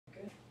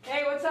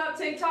what's up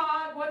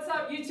TikTok? What's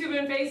up YouTube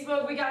and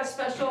Facebook? We got a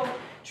special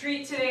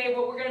treat today.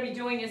 What we're going to be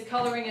doing is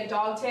coloring a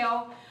dog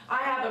tail. I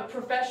have a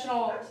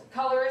professional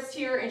colorist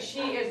here and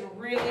she is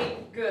really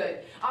good.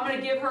 I'm going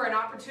to give her an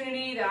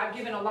opportunity that I've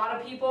given a lot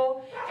of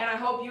people, and I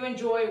hope you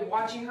enjoy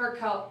watching her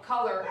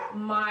color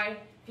my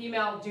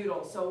female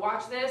doodle. So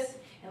watch this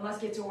and let's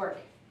get to work.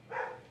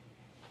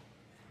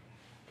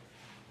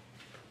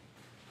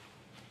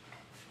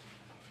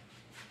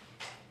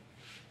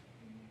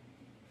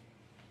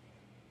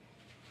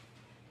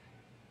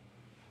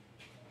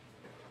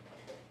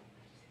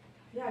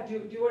 Yeah,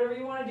 do whatever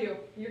you want to do.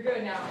 You're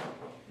good now.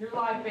 You're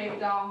live, baby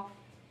doll.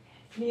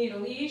 You need a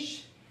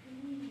leash.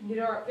 Get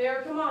her up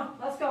there. Come on,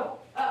 let's go.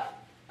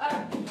 Up,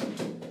 up.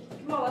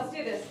 Come on, let's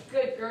do this.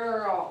 Good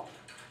girl.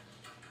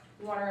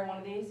 You want her in one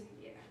of these?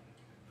 Yeah.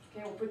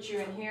 Okay, we'll put you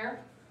in here.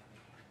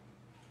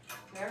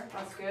 There,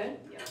 that's good.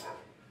 Yeah.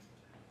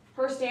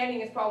 Her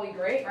standing is probably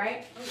great,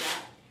 right? Oh yeah.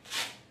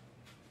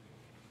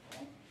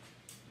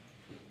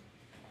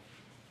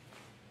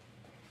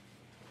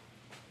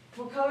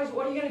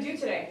 What are you going to do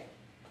today?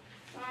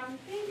 I'm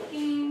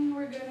thinking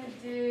we're gonna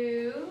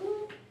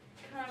do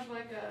kind of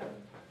like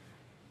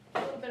a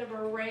little bit of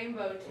a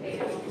rainbow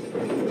tail.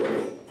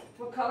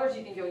 What colors do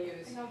you think you'll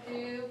use? And I'll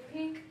do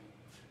pink,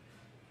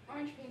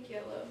 orange, pink,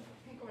 yellow.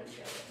 Pink, orange,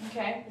 yellow.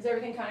 Okay, is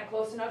everything kind of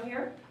close enough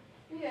here?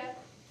 Yeah.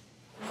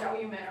 Is that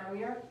what you meant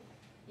earlier?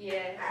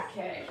 Yeah.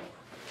 Okay.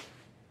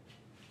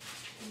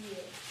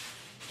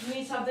 Yeah. You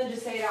need something,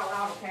 just say it out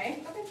loud,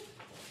 okay? Okay.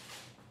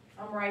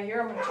 I'm right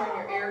here. I'm going to turn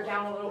your air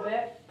down a little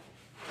bit.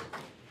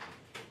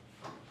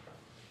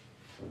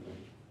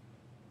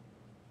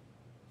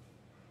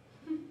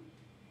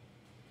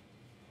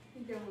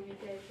 You don't want me to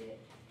touch it.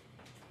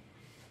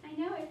 I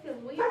know, it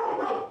feels weird,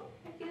 doesn't it?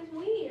 It feels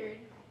weird.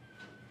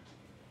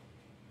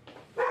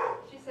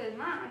 She says,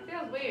 Mom, it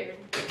feels weird.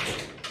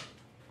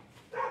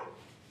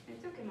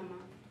 It's okay, Mama.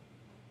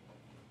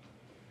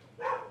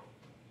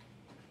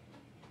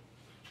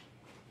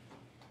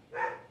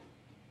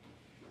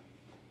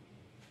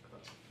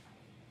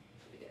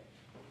 We good.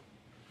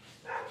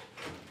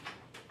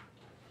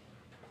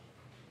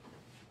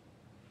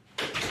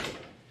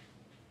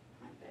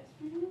 My best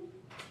friend.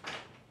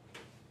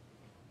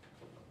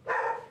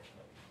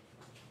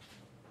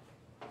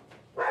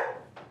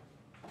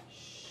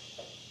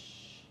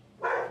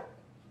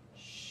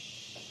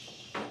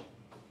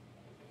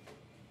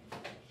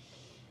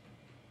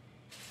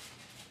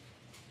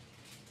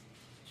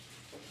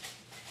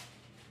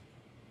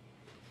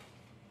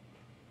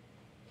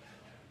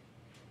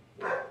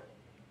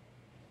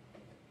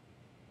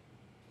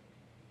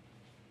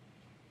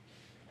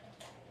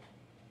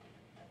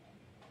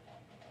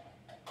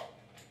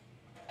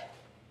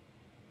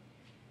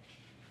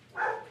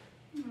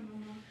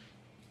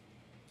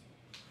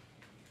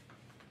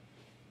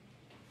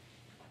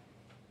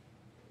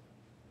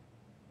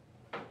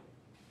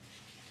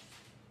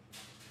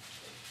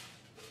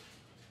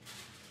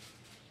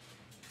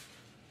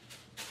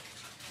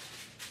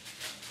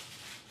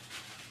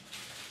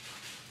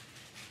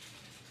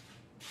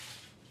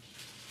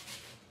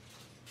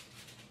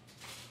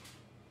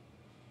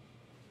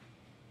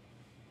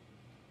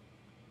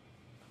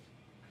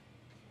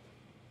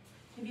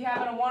 If you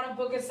happen to want to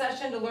book a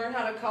session to learn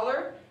how to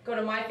color, go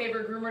to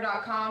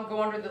myfavoritegroomer.com,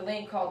 go under the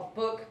link called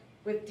Book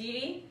with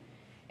Blvd,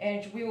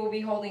 and we will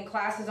be holding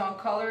classes on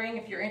coloring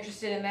if you're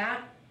interested in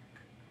that.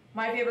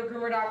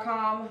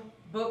 myfavoritegroomer.com,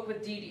 Book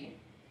with Blvd.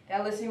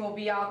 That listing will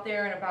be out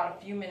there in about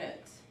a few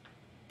minutes.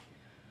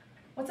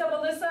 What's up,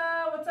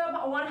 Alyssa? What's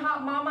up, One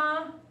Hot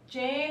Mama?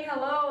 Jane,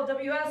 hello.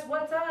 WS,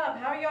 what's up?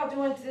 How are y'all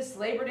doing this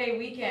Labor Day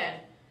weekend?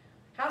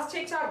 How's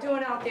TikTok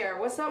doing out there?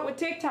 What's up with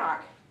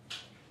TikTok?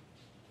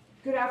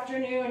 Good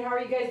afternoon. How are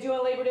you guys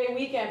doing Labor Day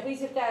weekend? Please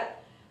hit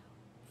that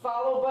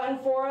follow button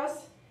for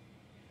us.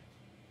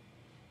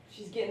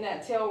 She's getting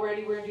that tail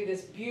ready. We're going to do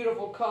this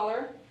beautiful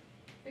color.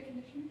 The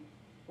conditioner?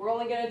 We're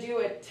only going to do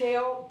a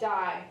tail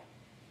dye.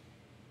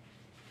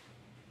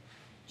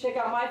 Check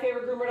out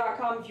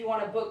myfavoritegroomer.com if you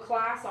want to book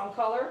class on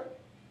color.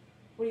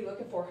 What are you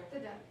looking for? The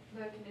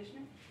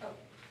conditioner? Oh,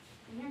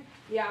 in here?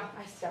 Yeah,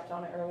 I stepped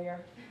on it earlier.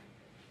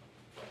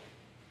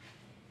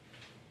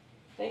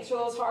 Thanks for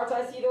those hearts.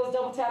 I see those.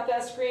 Double tap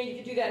that screen. You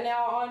can do that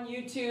now on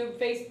YouTube,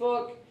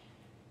 Facebook,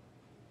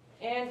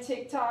 and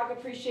TikTok.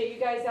 Appreciate you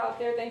guys out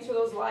there. Thanks for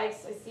those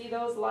likes. I see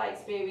those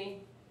likes, baby.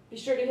 Be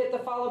sure to hit the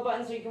follow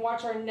button so you can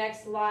watch our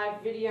next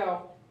live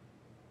video.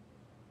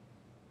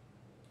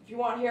 If you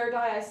want hair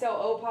dye, I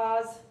sell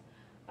Opaz.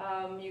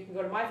 You can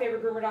go to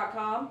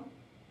myfavoritegroomer.com.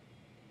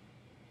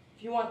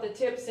 If you want the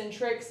tips and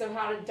tricks of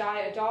how to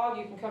dye a dog,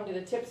 you can come to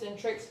the tips and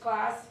tricks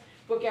class.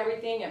 Book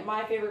everything at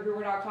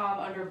myfavoritegroomer.com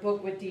under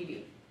Book with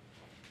Blvd.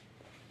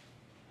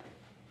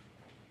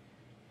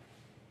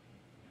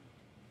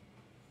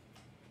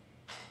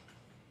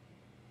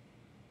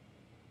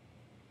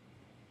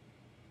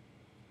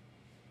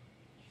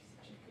 She's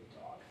such a good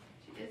dog.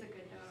 She is a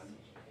good dog.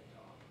 Such a good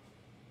dog.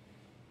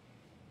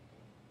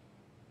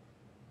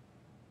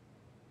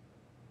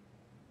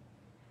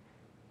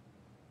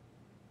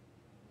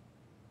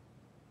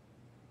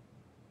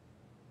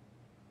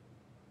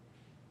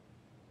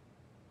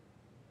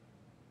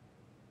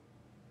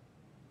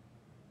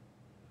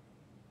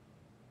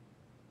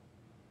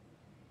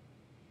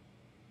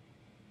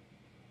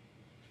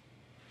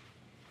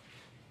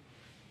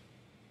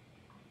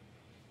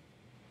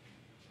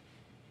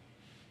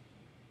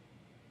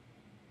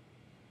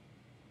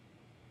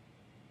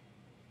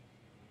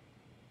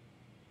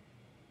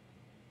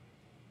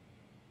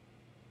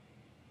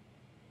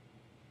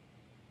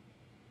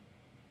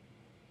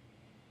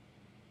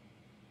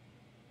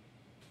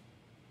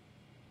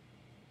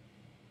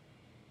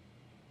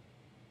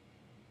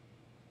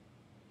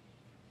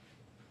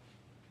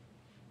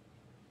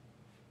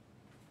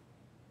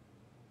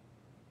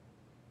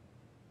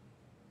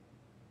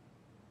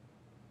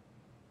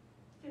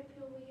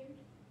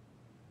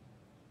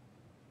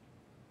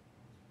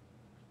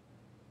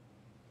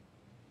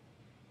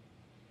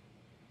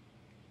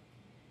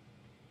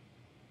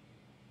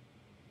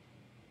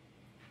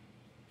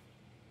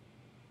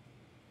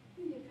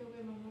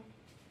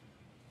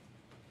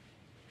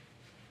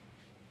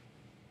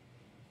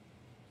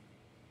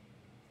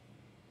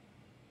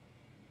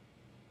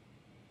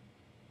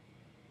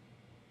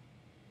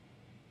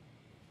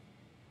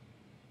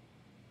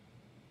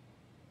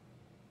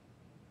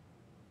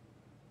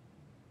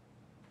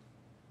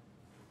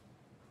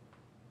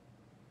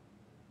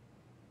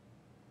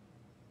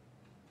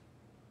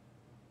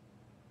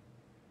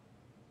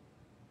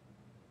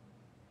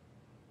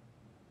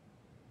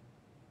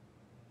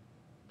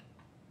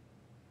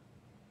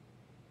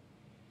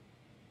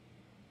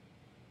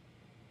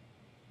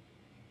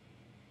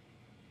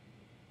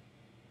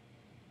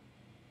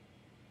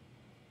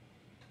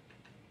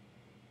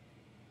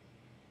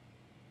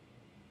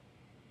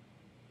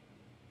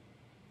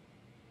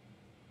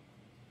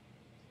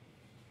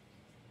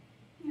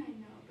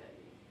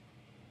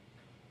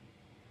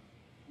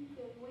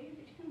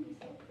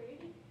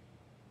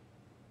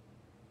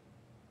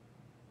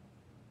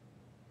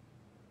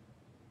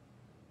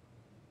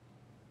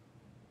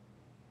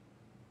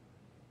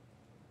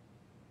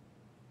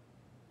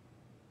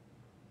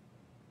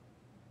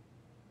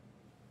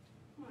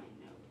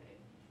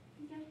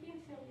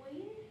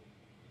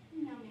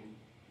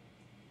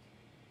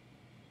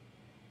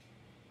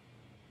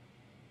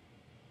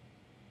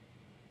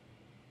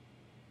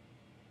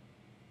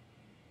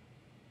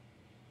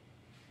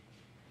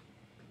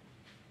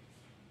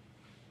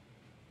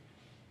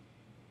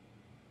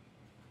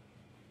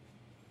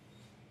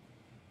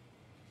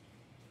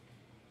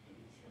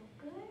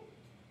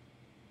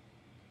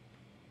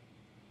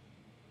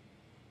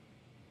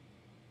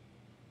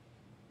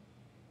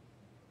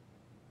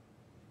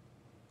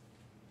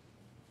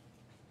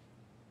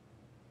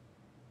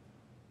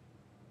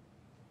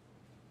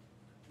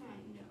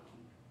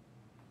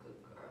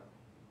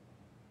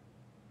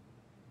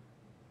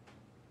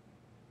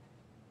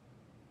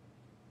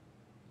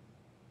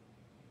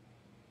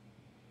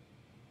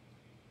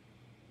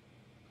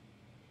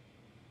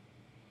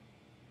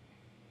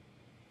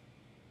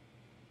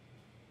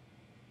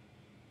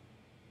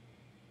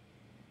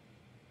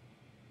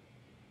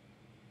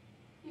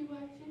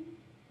 section.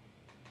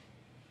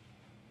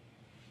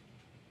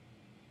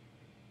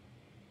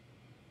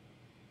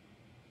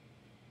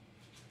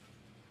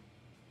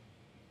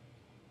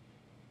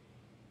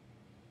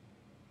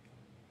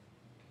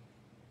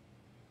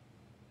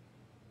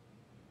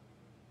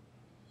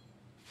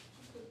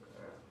 Good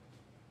girl.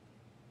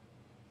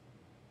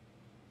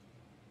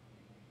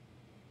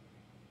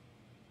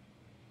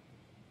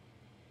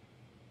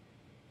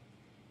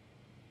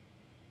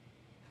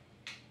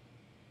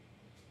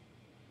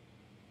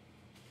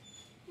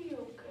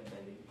 You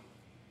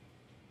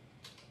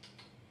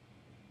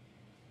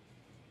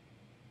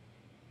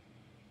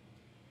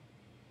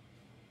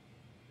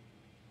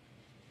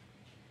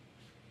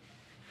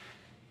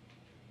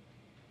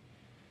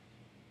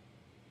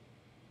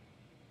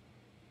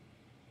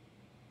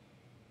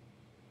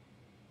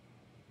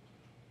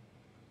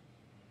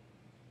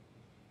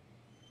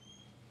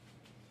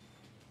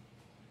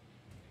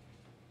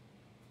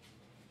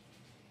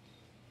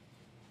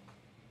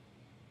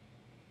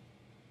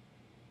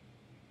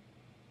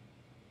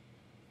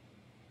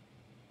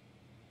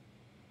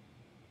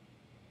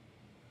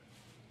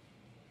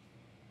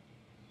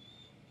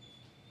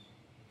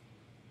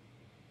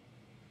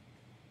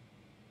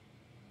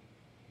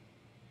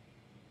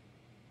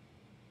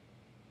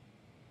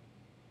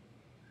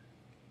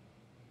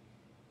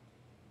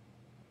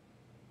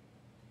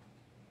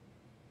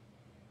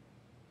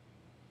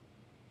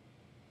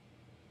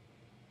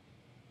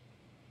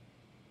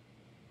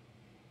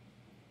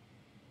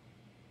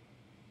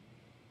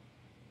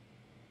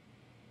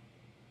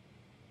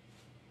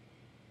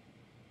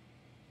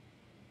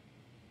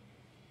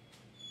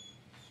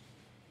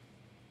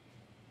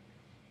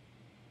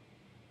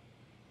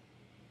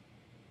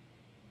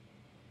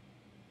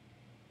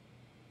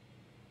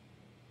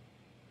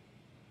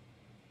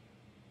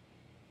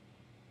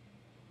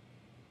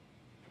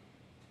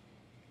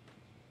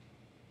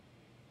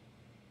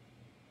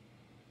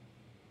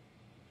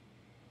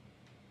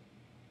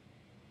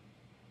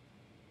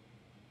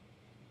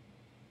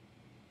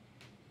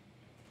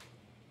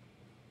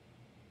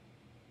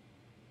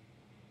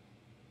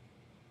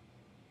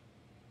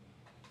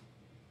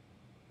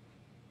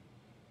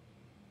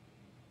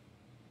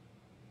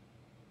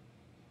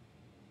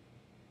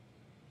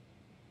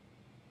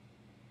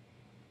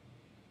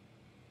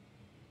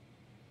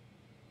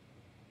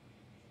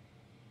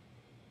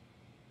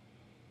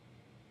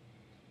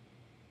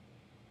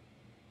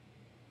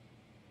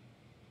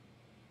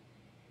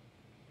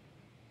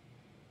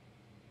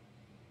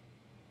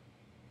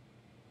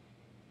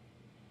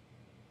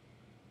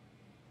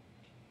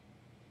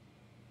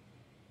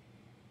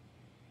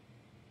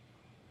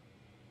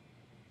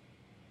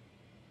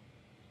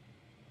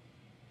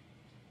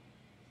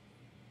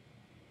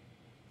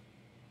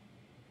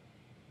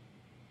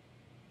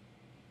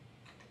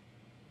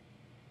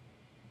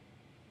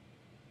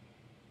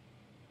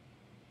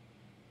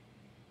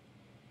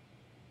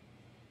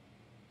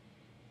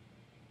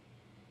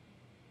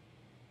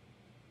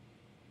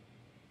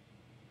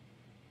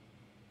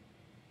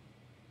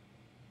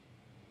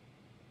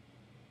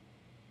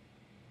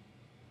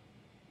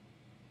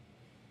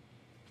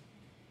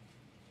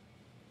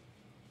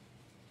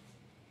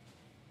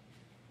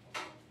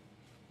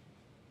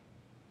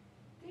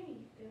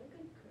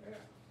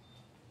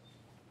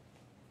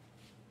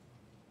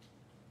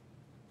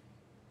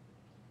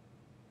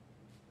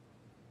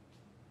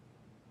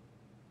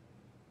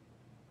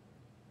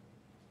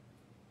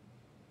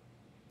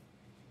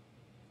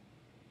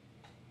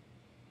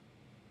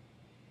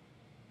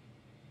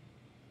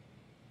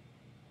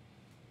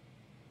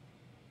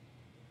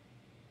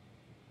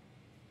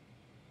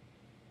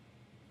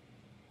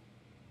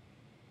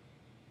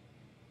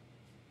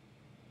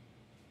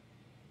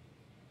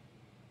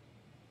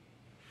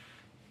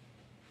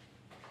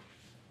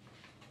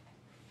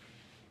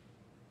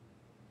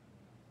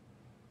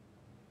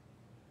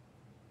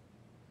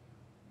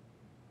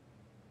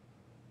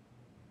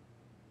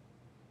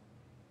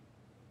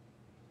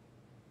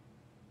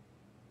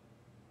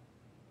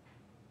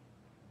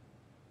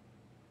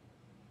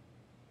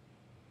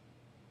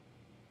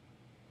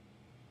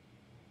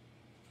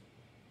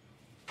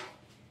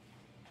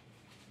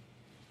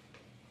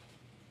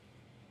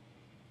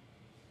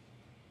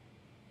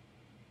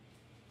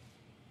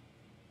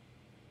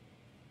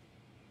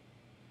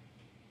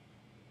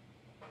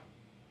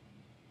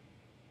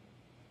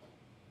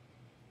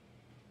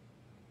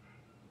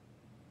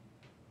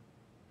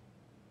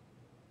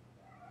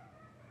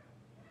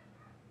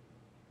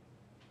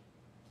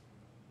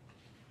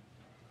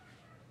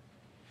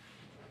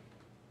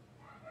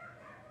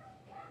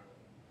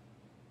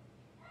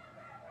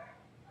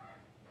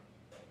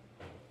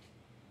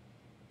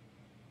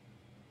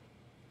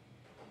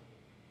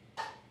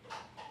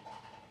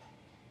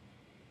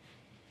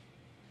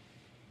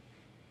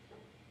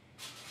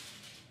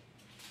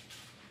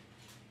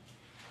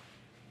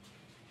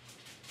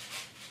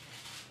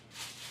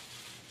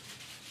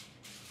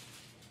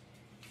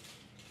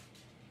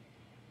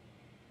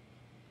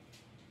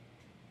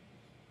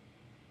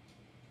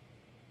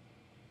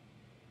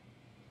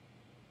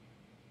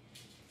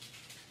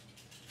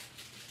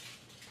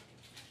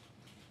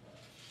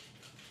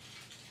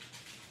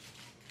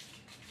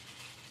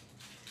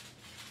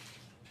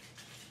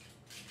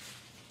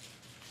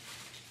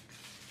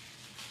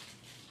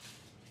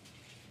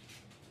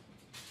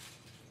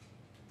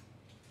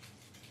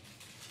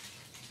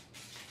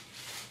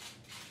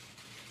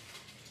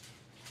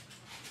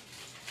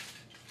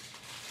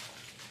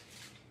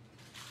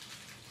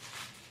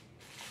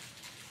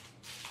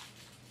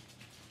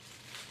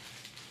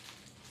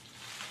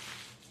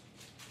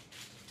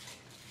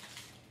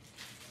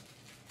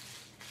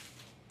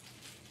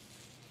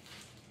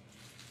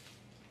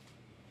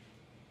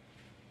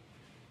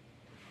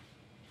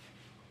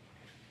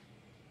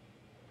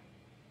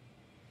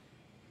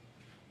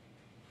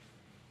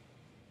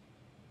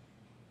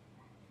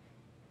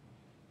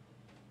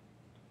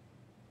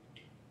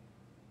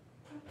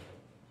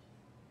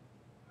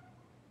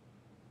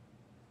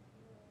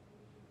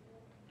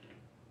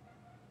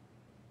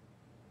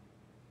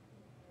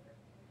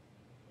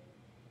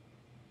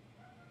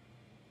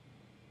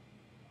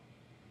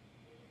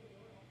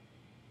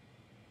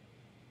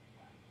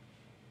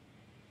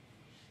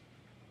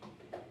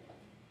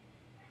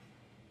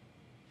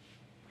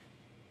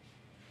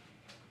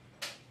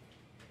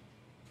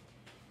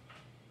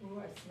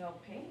I smell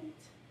paint.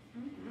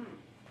 Mm-hmm.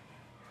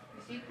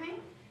 You see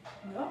paint?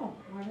 No,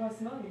 why do I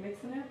smell you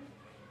mixing it?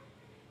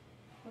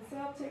 What's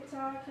up,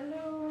 TikTok?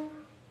 Hello.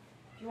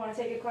 If you want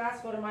to take a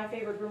class, go to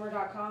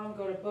myfavoritegroomer.com,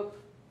 go to book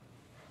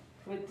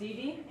with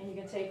Blvd, and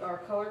you can take our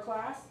color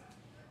class.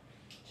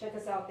 Check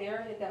us out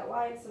there. Hit that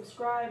like,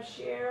 subscribe,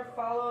 share,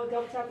 follow,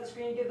 double tap the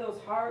screen, give those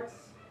hearts.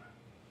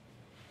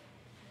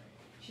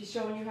 She's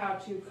showing you how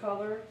to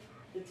color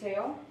the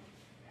tail.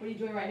 What are you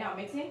doing right now?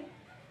 Mixing?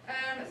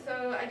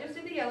 So I just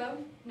did the yellow.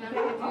 Now I'm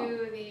Okay. gonna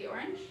do the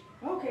orange.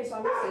 Okay, so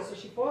I mixed it. So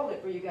she foiled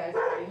it for you guys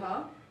already,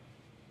 huh?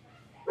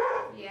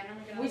 Yeah, and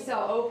I'm gonna. We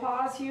sell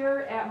OPAWs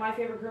here at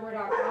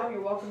myfavoritegroomer.com.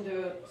 You're welcome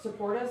to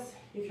support us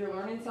if you're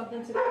learning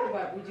something today,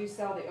 but we do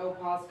sell the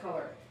OPAWs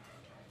color.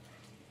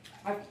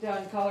 I've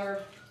done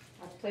color,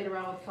 I've played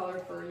around with color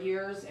for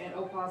years, and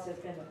OPAWs has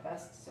been the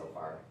best so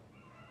far.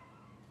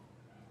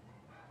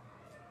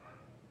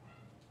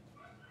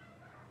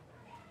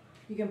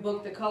 You can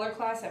book the color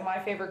class at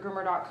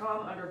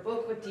myfavoritegroomer.com under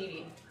book with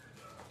Blvd.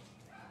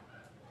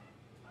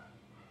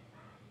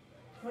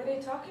 What are they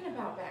talking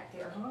about back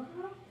there, huh?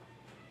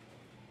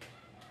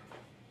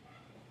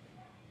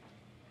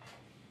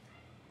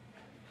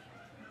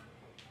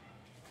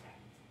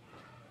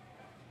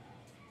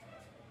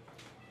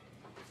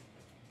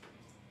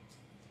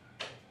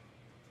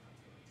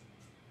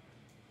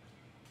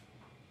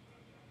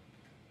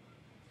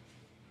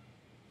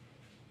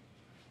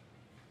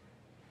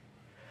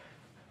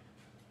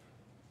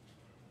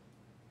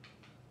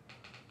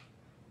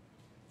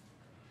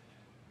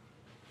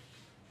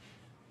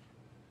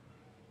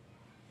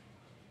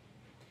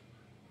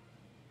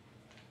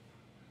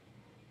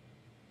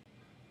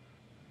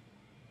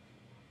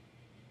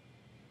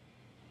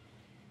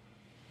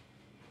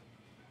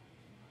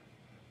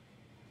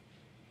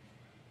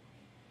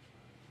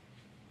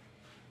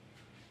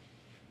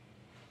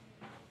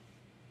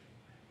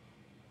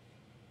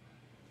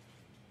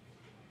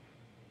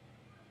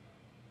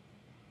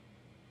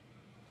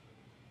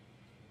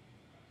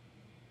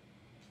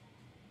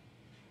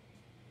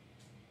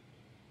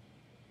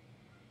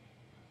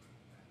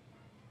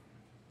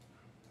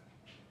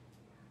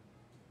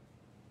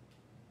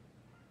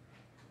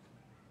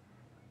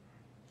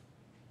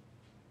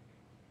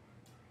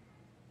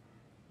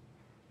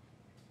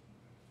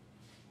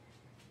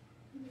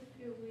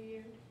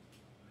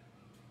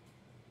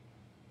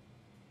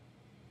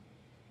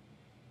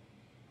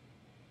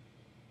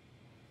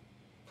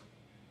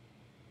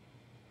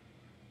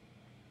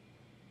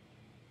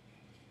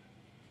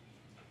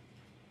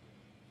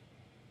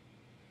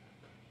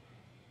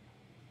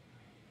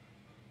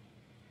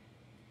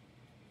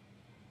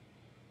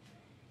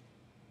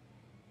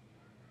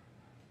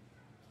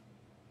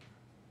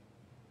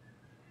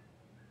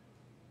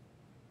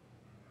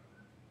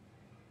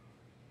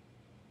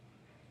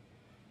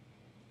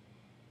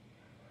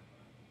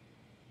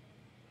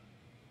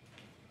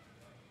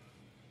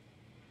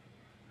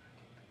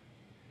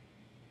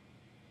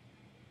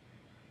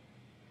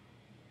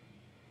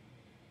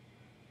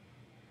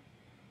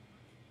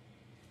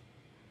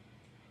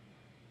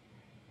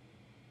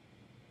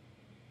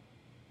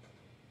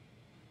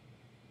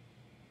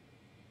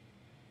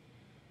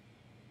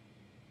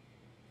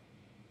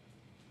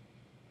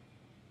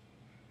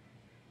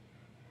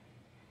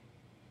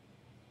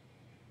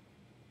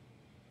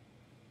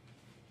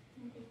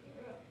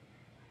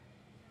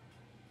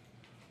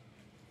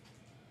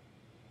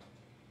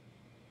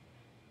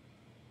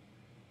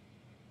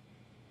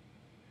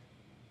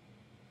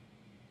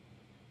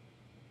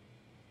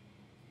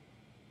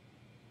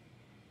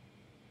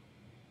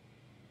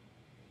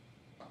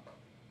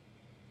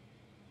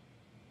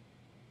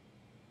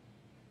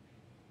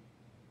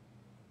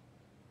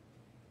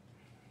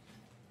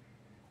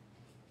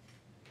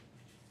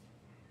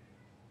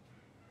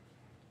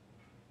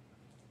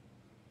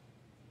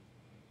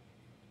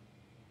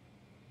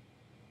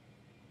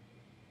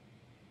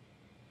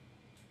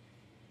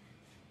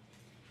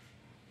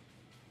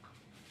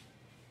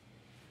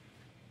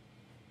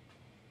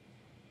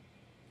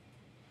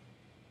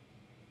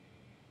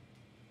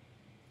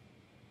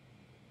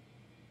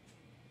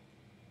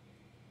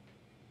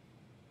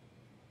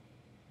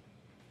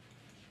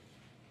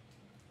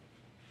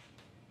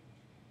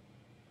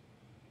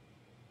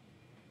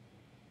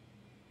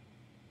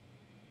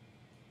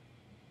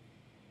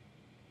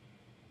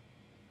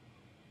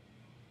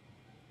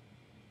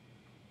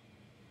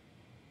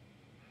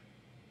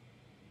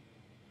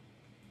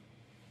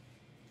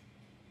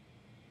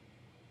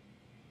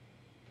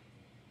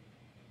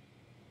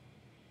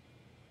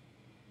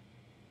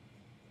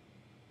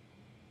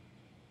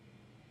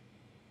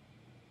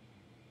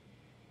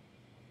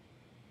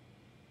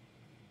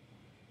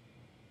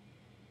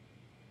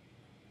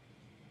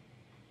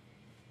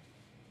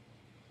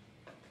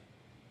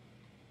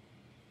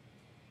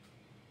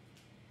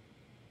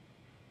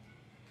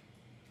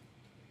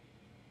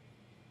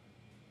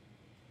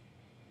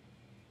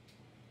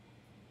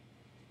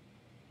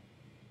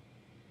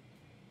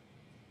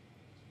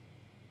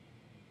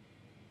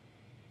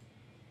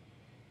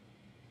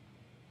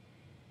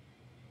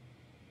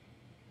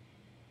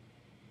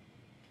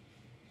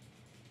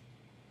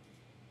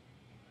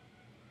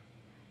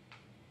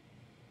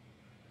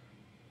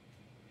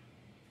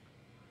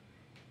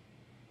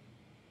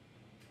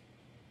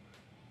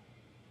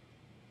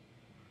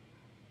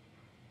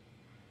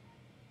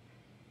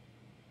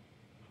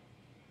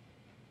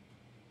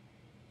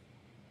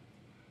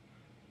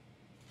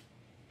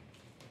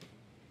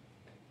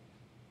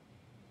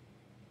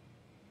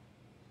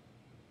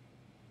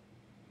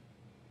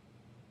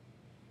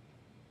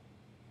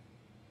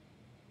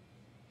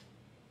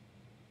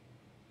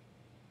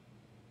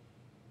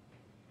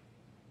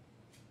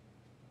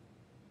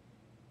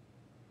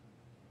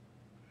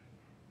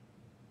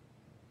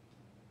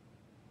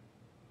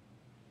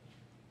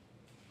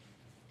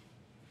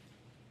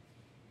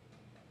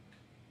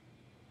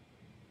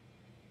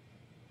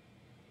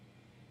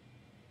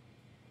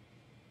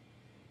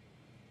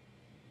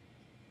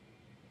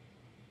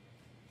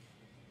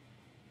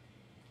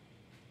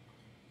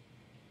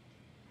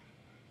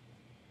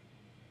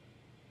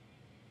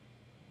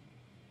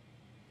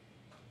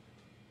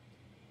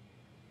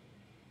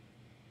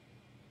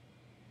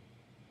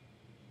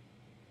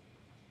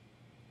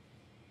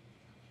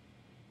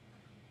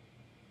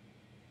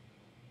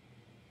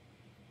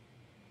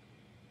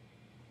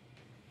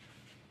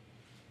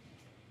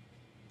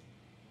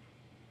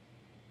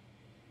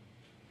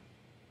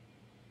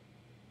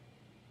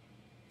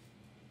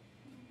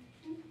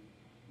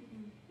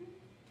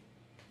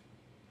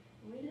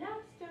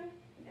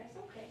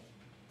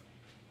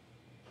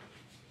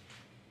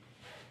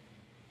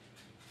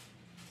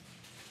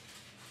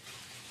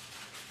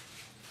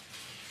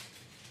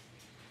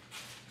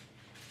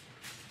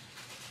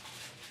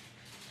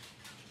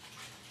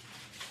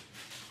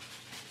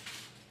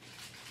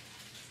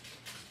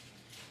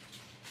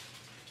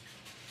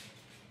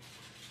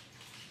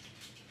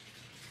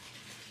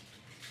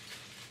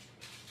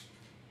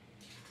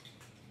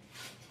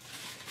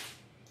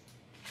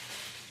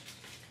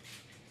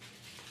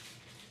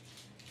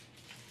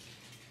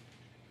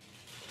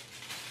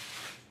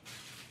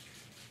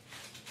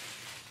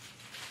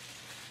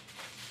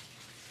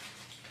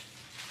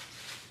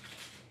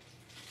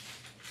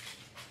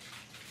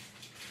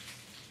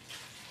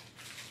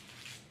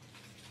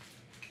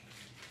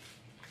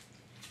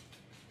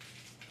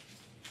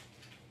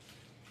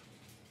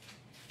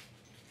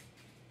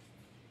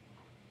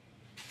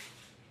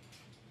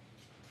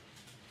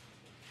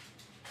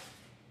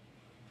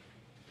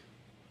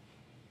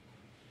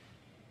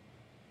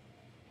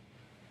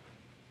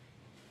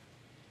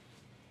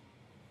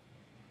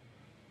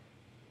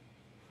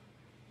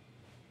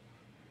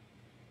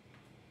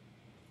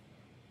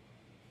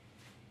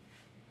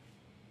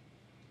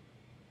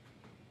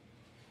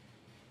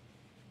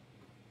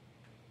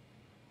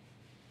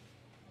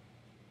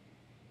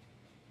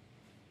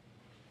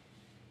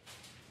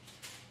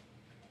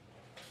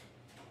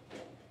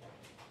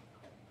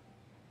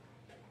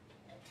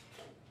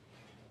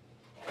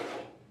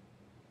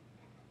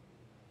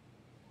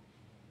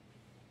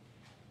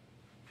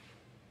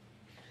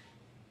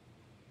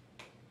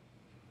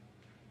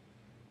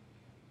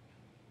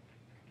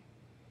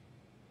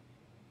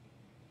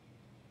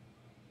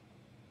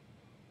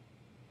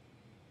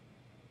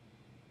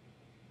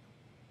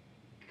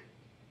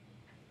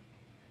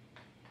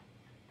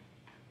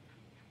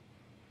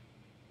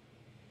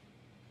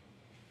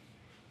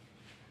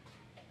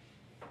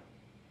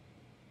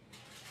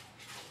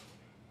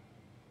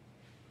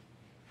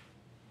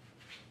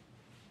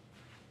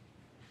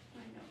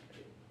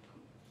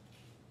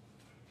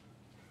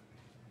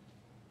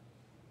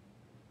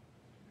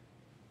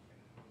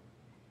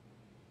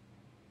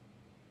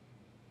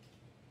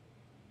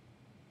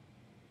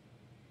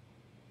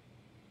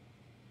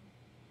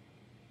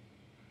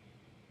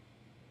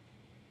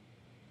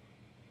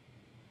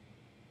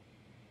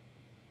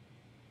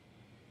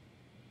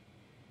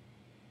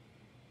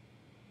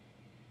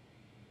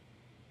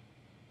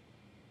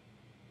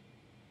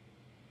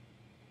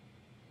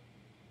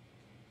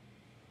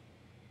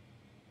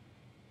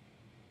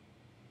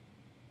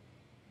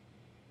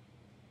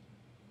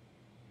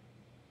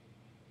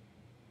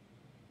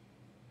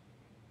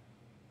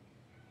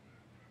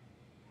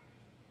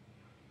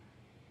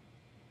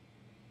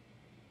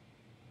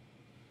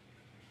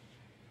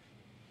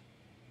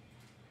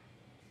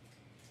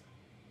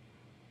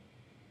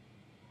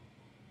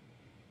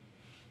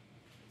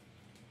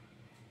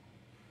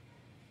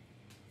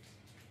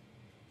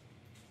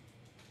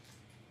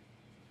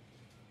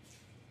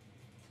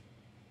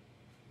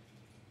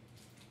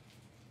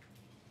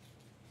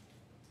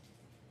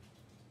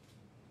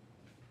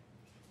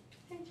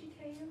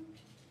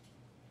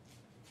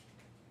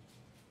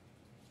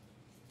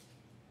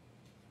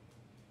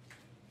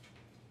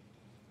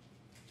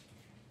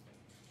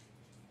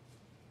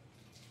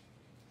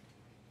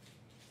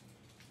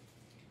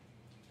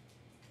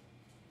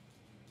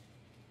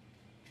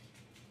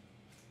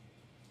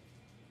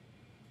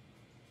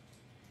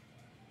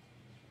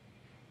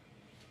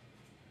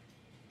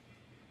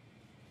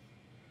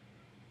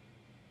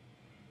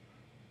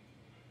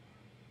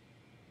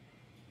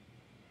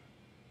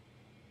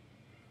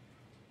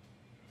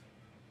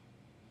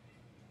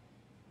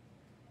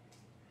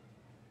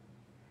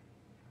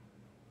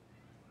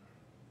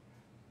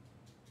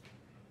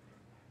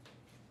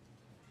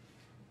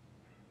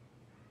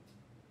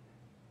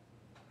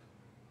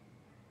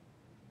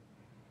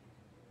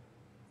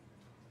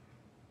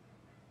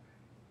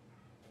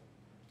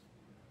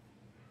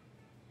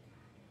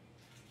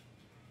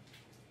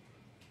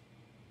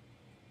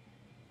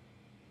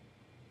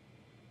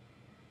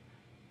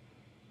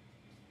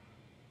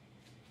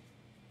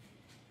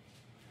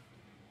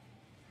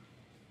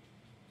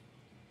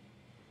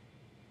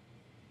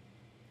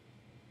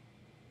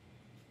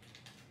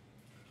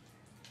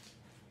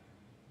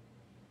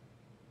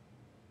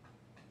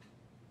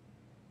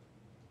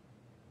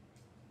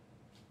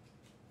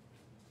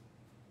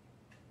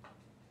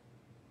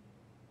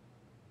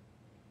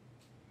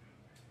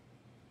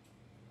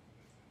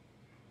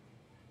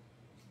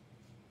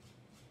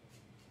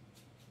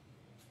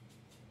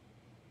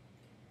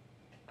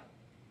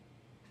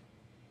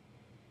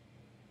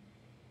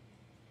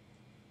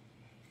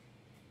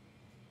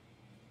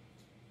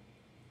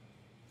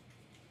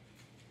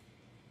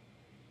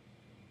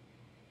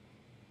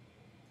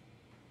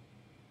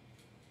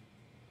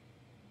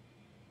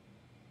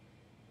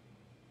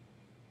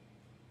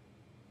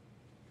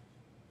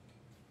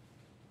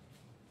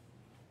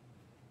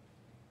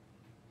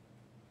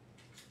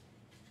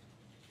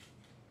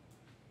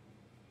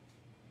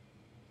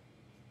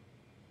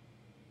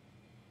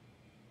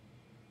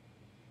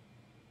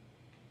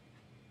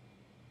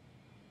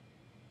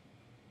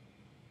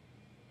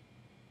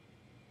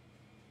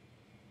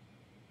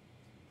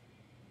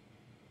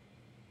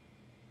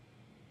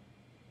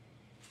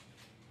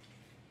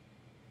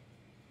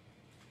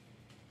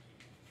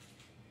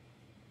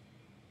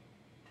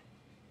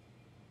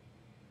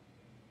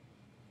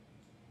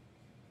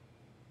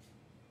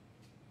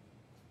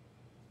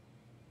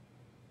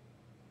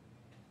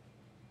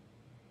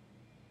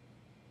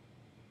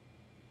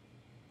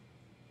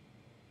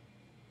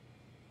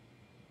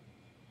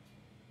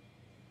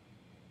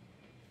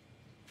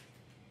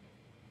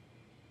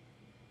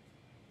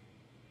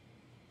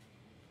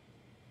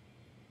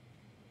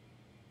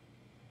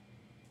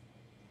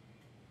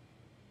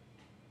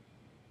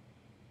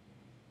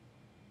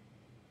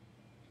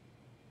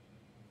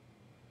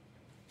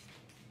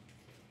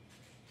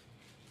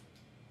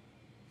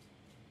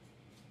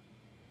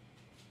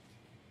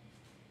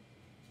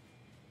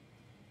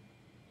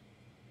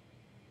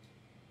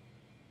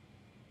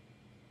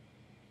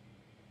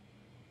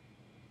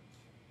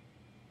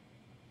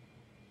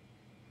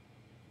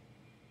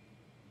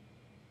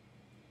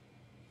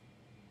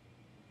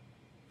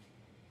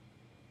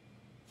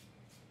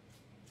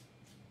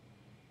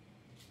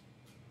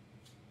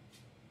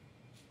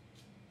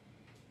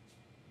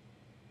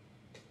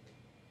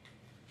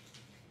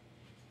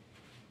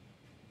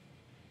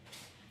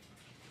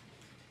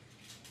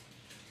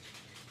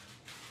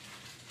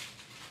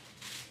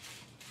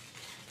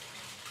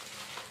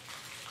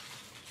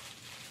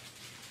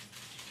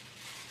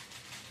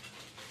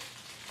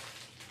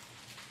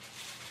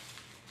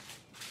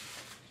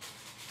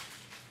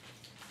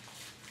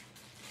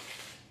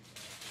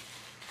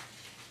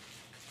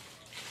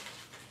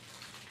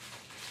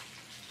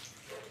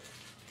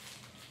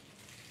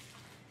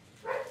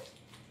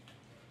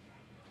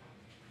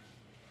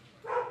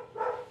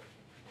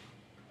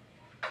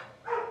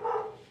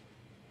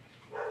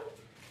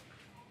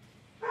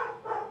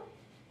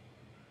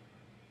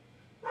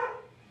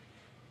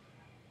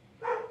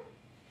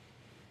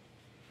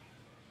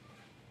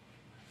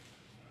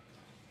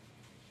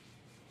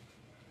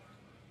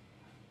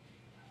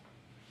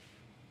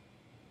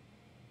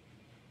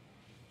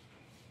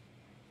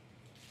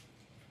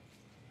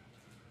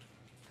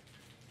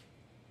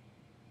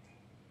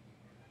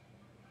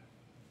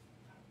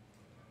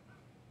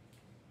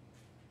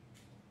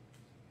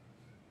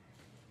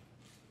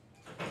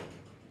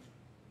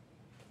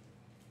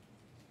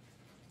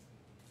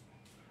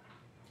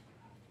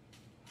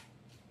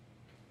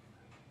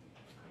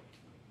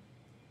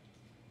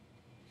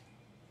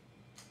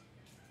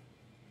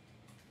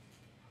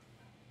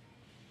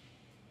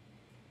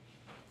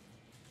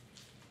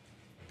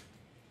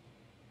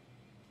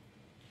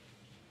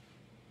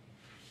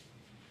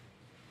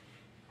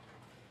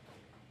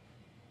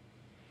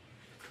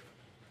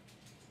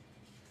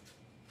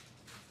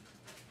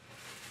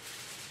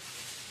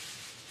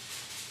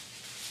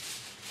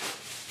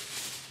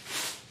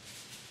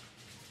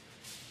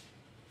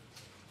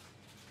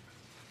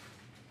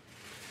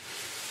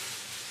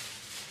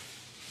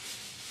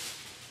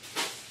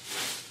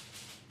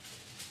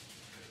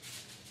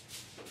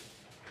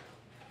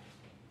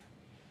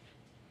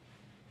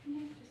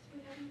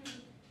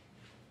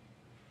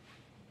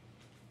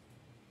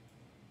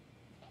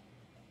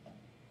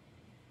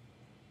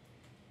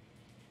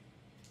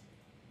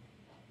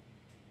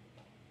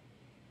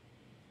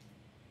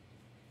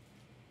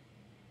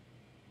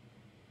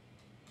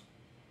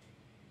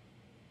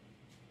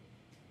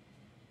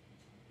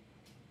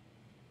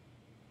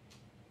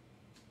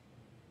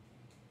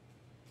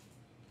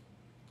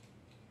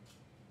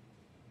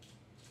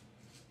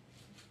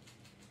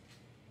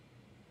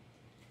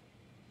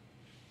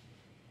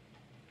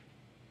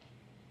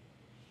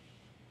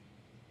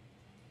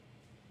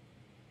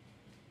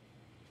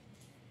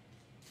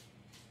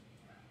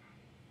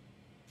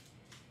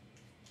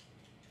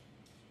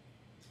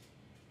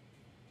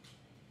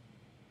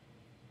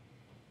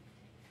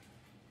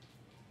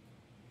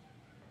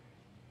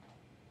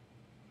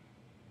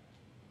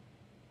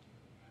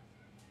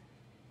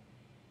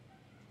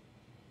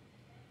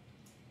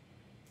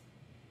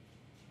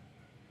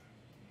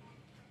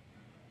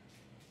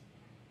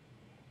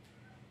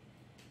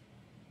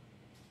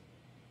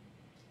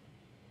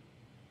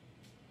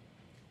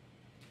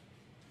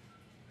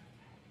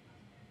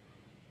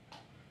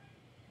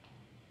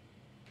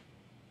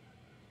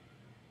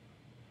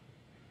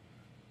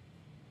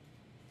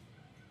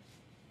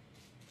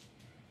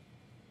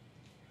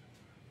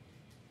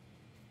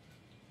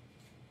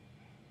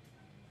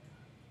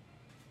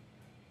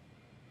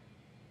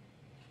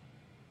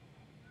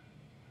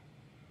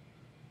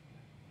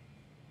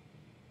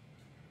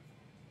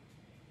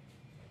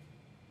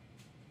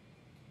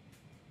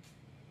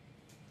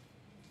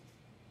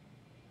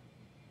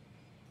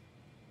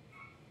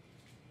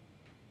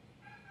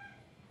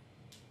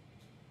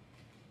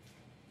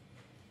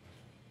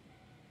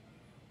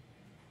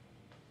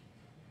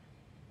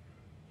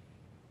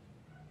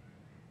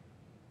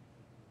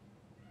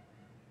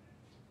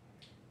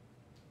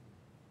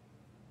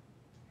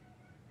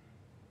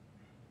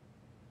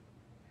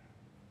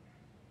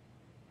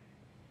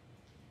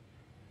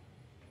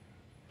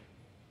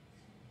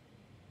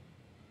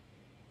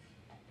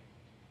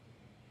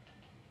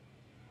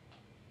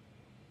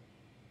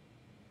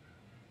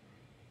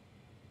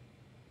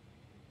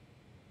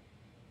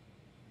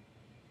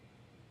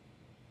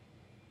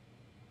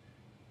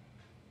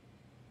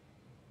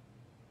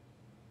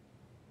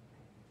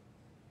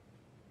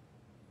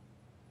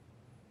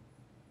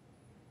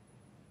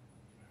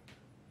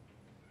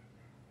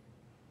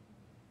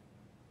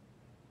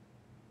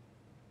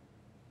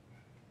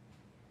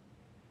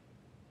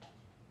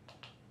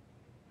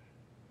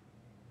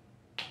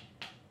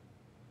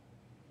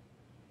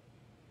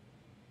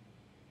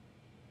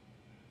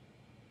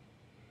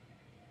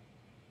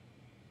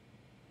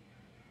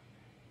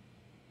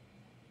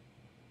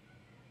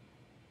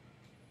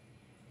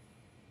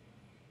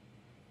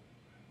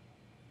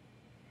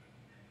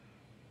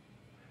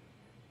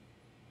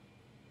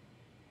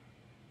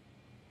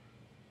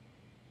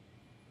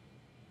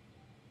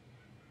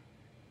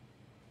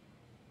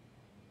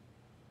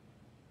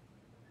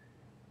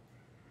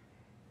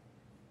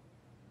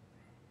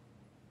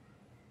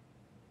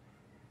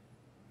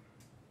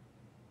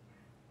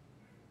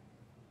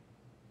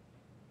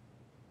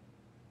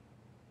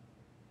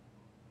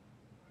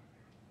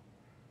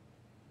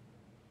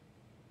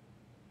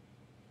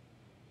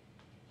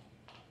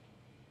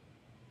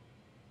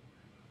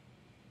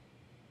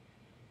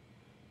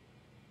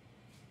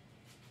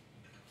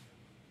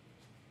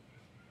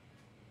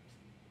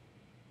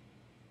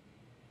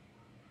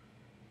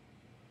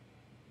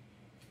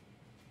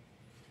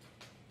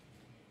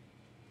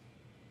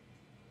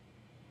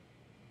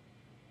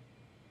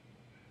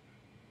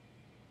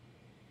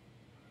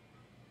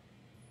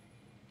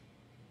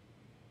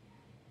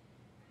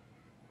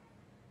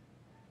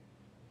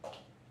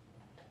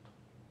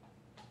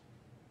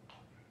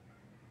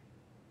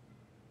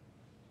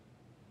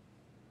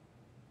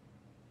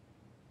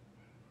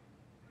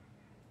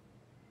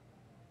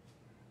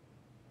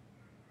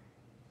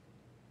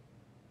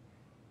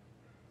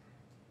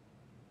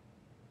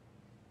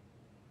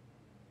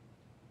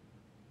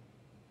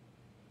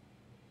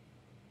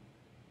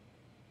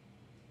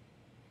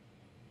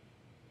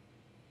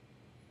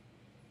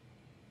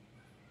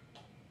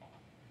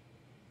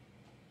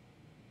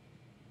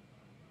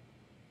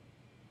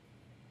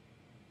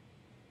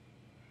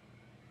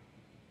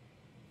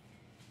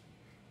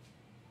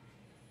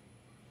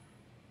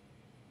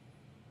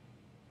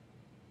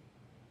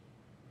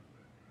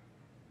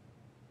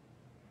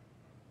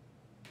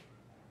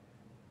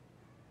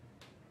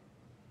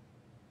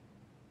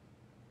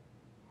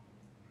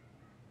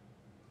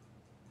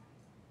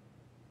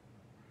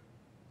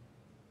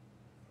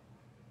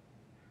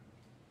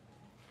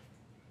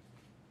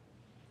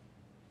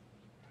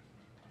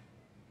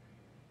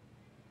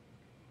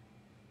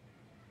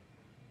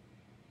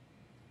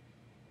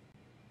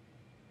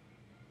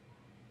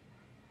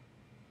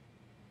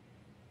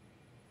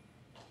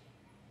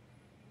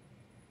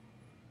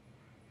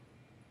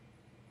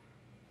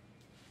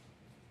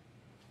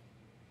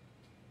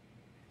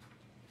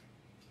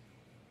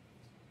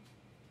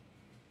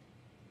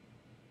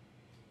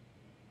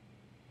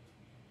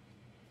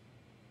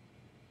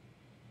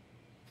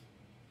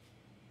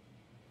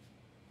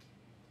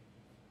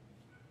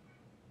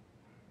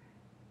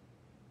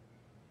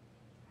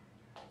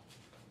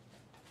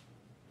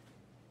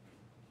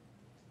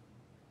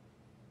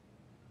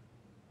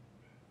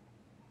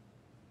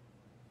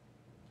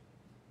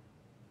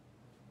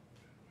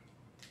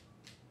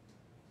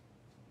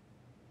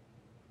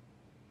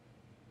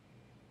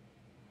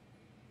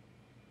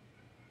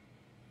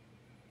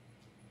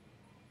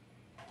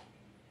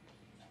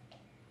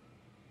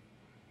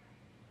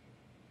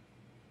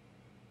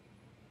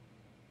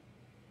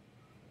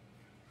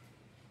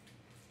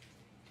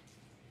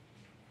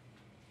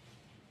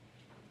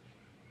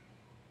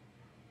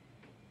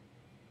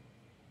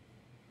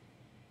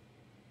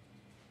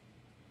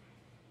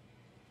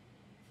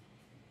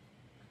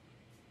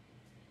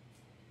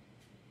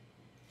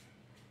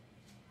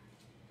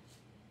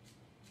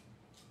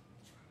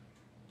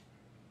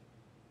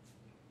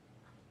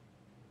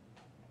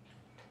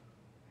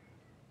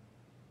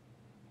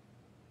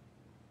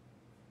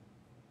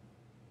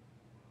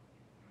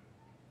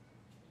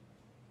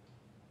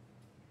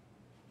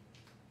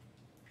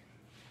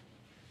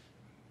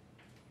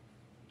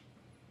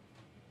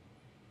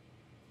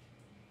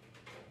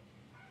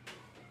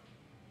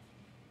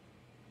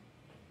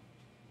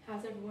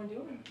 How's everyone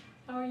doing?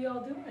 How are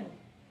y'all doing?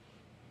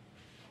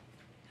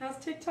 How's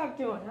TikTok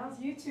doing? How's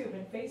YouTube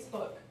and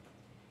Facebook?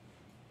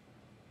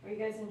 Are you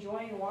guys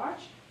enjoying the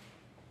watch?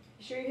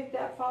 Be sure you hit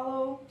that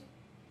follow.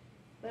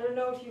 Let her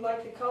know if you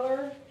like the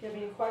color. If you have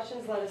any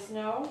questions, let us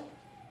know.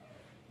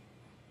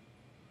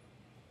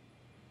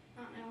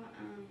 I don't know.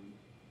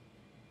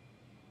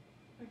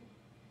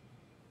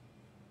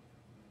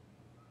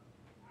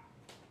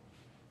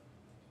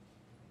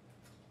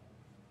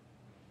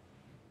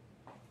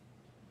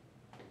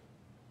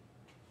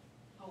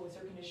 Oh, is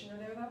there conditioner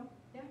there though?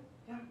 Yeah.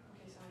 Yeah.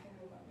 Okay, so I think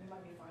we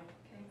might be fine.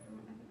 Okay.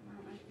 I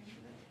don't know if you can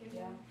do that too.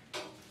 Yeah.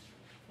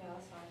 Yeah,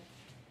 that's fine.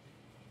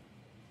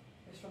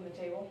 It's from the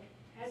table.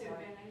 Had to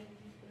have Sorry. been. I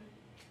didn't use that.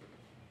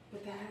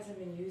 But that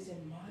hasn't been used in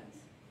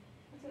months.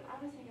 That's what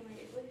I was thinking. Like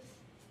it looks.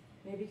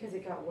 Maybe because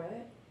it got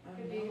wet. I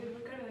Could don't be. know.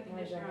 We could have the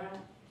Why is conditioner that?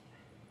 on.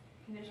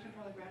 Conditioner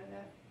probably brought it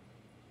up.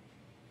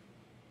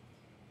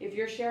 If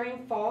you're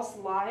sharing false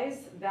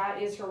lies, that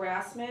is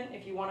harassment.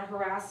 If you want to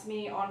harass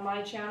me on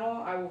my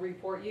channel, I will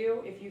report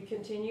you. If you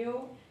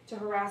continue to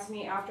harass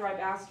me after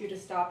I've asked you to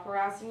stop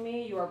harassing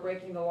me, you are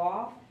breaking the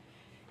law.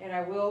 And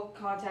I will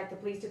contact the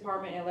police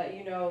department and let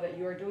you know that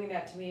you are doing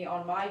that to me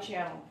on my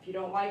channel. If you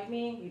don't like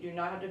me, you do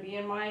not have to be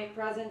in my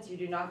presence. You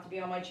do not have to be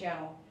on my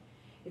channel.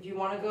 If you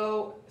want to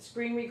go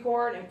screen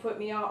record and put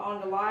me on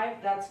the live,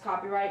 that's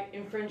copyright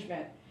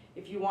infringement.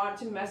 If you want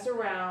to mess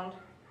around,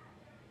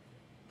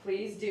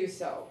 please do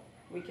so.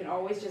 We can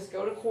always just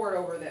go to court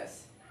over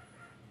this.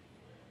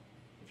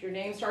 If your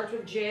name starts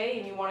with J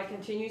and you want to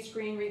continue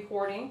screen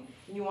recording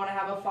and you want to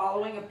have a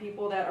following of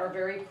people that are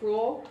very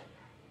cruel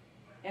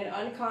and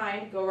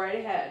unkind, go right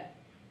ahead.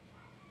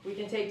 We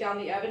can take down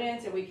the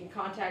evidence and we can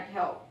contact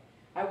help.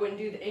 I wouldn't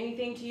do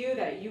anything to you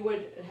that you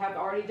would have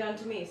already done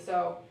to me,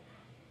 so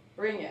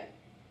bring it.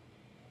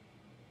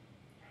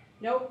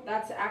 Nope,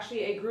 that's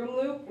actually a groom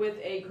loop with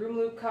a groom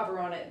loop cover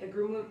on it. The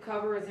groom loop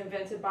cover is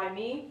invented by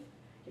me.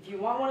 If you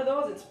want one of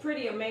those, it's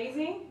pretty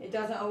amazing. It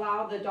doesn't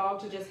allow the dog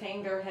to just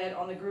hang their head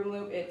on the groom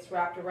loop. It's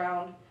wrapped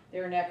around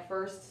their neck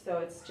first, so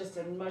it's just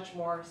a much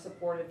more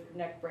supportive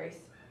neck brace.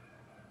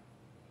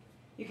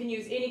 You can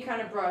use any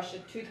kind of brush. A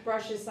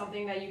toothbrush is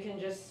something that you can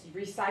just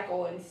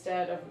recycle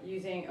instead of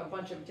using a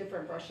bunch of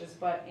different brushes,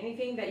 but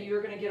anything that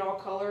you're going to get all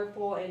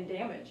colorful and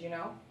damage, you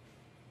know?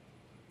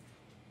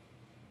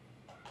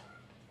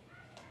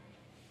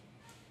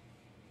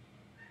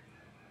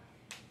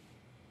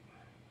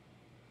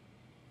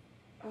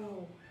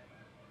 Oh.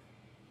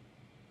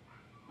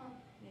 Huh.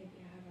 Maybe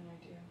I have an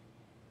idea.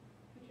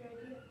 What's your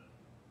idea?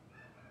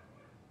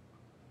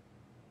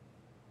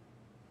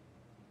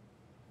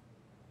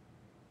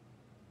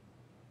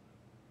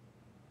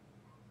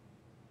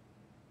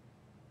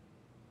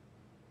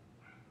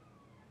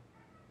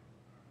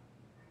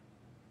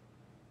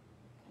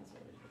 That's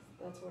what it is.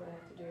 That's what I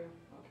have to do.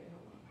 Okay,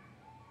 hold on.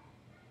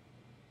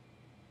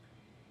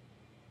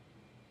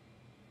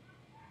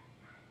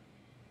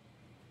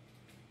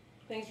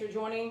 Thanks for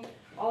joining.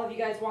 All of you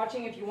guys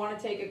watching, if you want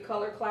to take a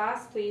color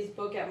class, please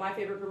book at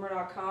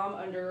myfavoritegroomer.com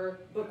under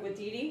Book with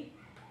Blvd.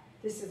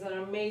 This is an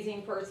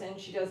amazing person.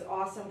 She does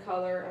awesome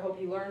color. I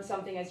hope you learned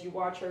something as you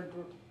watch her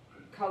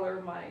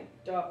color my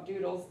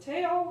doodle's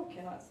tail.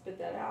 Cannot spit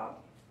that out.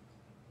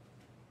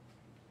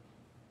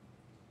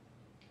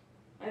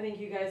 I think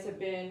you guys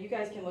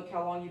can look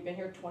how long you've been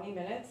here, 20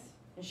 minutes,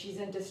 and she's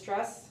in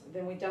distress,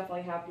 then we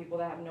definitely have people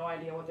that have no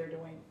idea what they're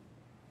doing.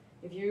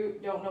 If you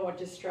don't know what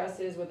distress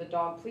is with a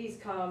dog, please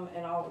come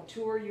and I'll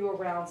tour you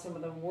around some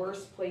of the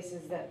worst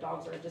places that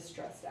dogs are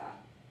distressed at.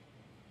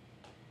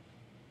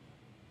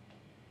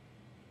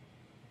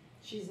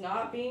 She's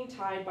not being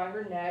tied by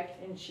her neck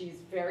and she's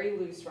very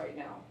loose right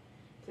now.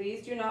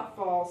 Please do not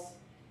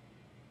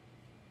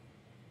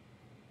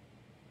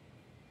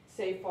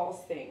say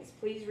false things.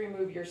 Please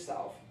remove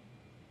yourself.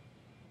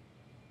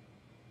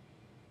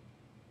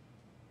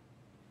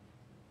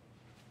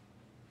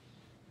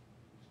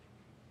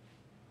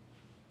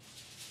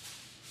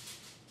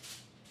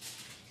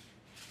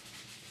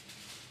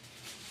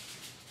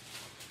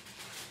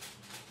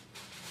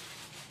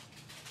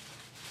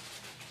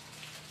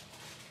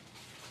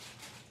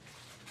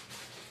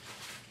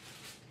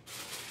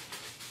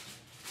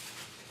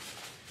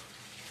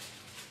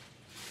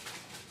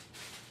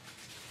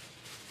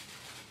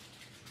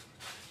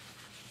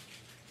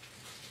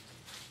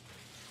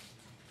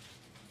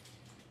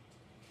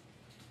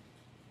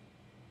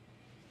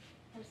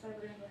 So we're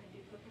gonna go ahead and do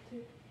purple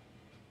too.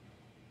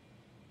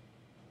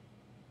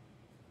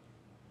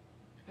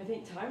 I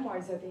think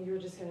time-wise, I think you were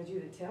just going to do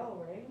the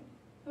tail, right?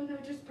 Oh no,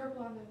 just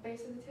purple on the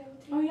base of the tail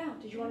too. Oh yeah,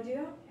 did you want to do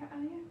that? Yeah,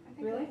 yeah. I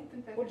think Really? I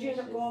think that What'd you end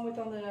up finishes. going with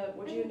on the,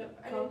 what'd you end up,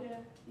 I did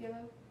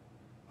yellow,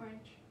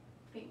 orange,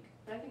 pink,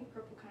 but I think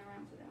purple kind of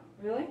rounds it out.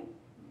 really?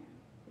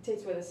 Yeah. It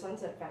takes away the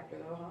sunset factor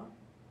though, huh?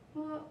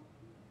 Well,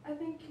 I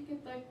think you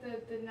get like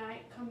the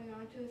night coming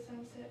onto the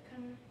sunset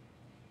kind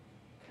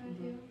of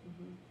deal.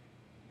 Mm-hmm.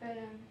 But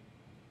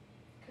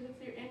because it's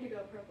your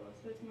indigo purple,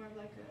 so it's more of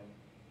like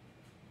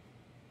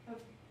a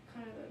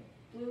kind of a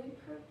bluey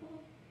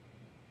purple.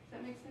 Does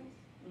that make sense?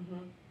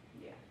 Mm-hmm.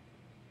 Yeah.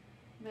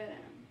 But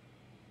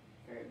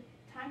or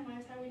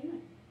time-wise, how are we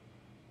doing?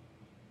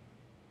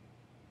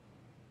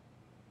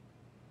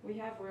 We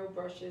have real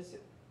brushes.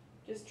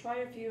 Just try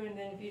a few, and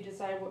then if you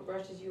decide what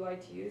brushes you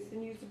like to use,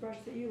 then use the brush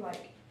that you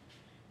like.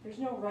 There's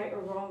no right or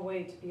wrong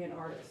way to be an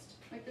artist.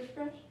 Like this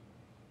brush?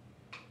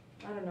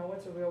 I don't know,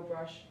 what's a real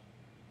brush?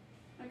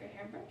 Like a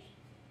hairbrush?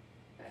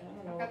 I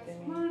don't know I've what got they the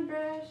mean. salon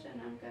brush,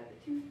 and I've got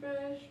the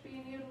toothbrush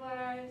being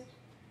utilized.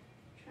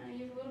 Trying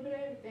to use a little bit of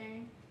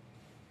everything.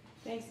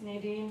 Thanks,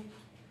 Nadine.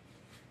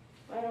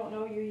 I don't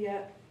know you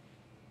yet.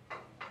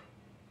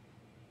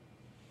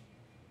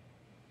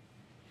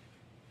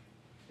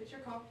 It's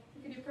your call.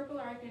 You can do purple,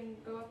 or I can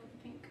go up with the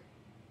pink.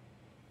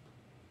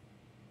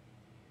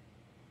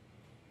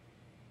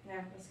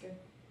 Yeah, that's good.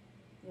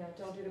 Yeah,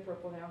 don't do the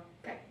purple now.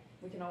 Okay.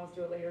 We can always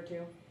do it later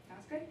too.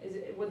 Sounds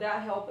good. Would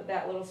that help with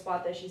that little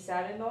spot that she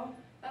sat in though?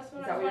 That's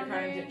what Is I that was what you're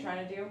wondering.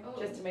 trying to do? Oh,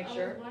 Just to make I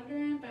sure? was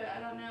wondering, but I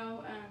don't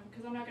know,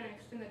 because I'm not going to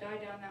extend the dye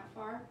down that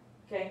far.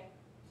 Okay.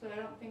 So I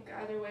don't think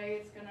either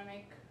way it's going to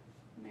make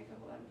a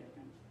whole lot of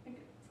difference. I think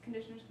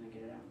conditioner's going to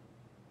get it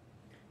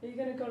out. Are you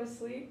gonna go to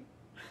sleep?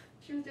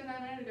 She was doing that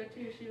a minute ago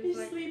too. She Are was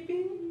you like,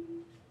 sleeping?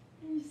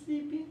 Are you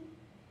sleeping?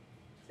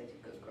 such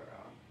a good girl.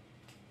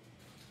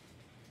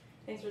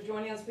 Thanks for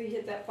joining us. Please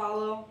hit that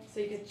follow so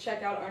you can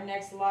check out our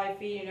next live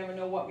feed. You never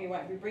know what we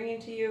might be bringing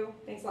to you.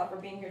 Thanks a lot for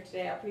being here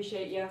today. I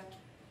appreciate you.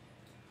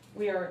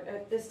 We are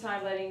at this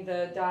time letting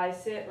the dye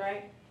sit,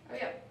 right? Oh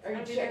yeah. Are you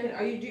I'll be checking? there.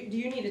 Do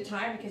you need a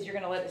time because you're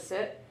gonna let it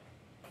sit?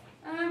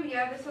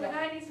 Yeah, so the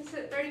dye needs to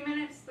sit 30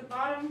 minutes. The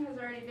bottom has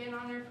already been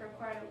on there for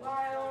quite a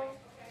while.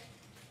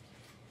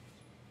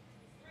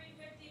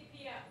 3:50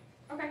 p.m.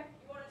 Okay.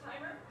 You want a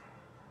timer?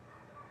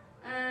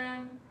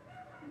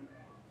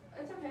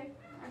 It's okay.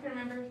 I can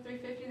remember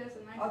 350. That's a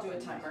nice. I'll do a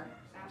timer.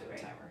 Sounds Do a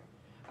great. timer.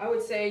 I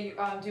would say you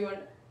doing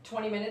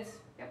 20 minutes.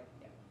 Yep.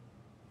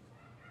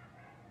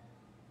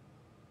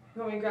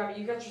 You want me to grab it?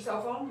 You got your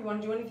cell phone? You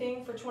want to do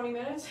anything for 20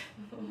 minutes?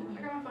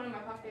 I got my phone in my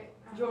pocket.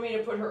 Do you want me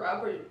to put her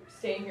up or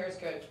staying here is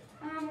good?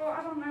 Well,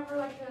 I don't ever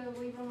like to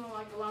leave them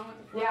like alone with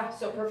the floor. Yeah,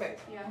 so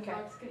perfect. Yeah, Okay.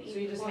 dogs can eat. So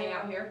you just hang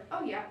out here?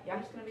 Oh yeah. Yeah,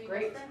 We're just gonna be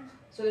great. best friends.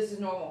 So this is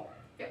normal?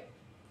 Yep.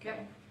 Okay.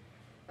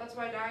 That's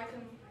why dye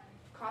can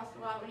cost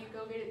a lot when you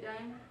go get it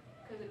done,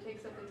 because it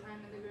takes up the time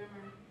of the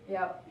groomer.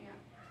 Yep. Yeah.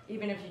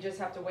 Even if you just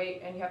have to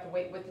wait, and you have to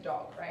wait with the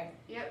dog, right?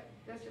 Yep.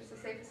 That's just the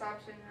safest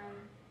option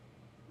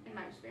in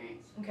my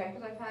experience. Okay.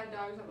 Because I've had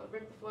dogs that would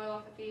rip the foil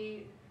off the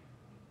feet,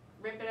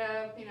 rip it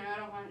up. You know, I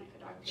don't want a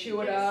dog to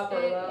Chew it get up or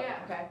spit. the, Yeah.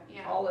 okay.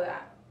 Yeah. All of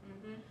that.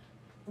 Mhm.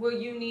 Will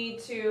you need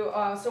to,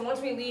 so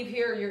once we leave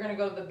here, you're gonna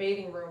go to the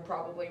bathing room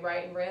probably,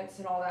 right? And rinse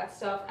and all that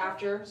stuff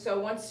after. So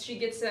once she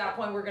gets to that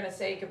point, we're gonna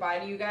say goodbye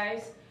to you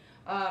guys.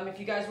 If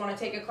you guys wanna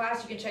take a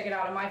class, you can check it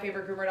out at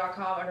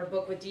myfavoritegroomer.com under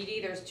Book with Dee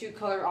Dee. There's 2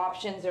 color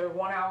options. They're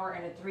 1 hour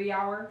and a 3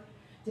 hour.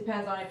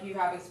 Depends on if you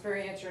have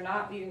experience or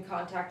not. You can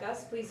contact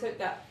us. Please hit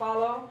that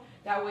follow.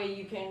 That way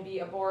you can be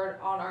aboard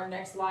on our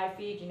next live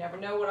feed. You never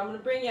know what I'm gonna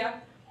bring you.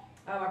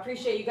 I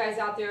appreciate you guys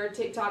out there,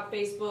 TikTok,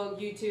 Facebook,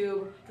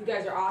 YouTube. You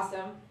guys are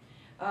awesome.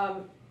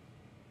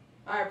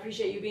 I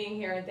appreciate you being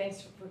here, and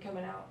thanks for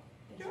coming out.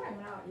 Thanks for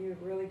coming out. You're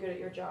really good at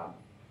your job.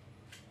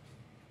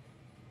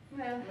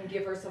 Well, I'm gonna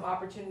give her some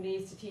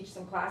opportunities to teach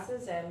some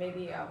classes, and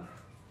maybe,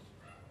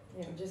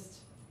 just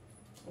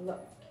look.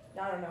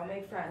 I don't know.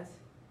 Make friends.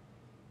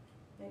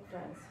 Make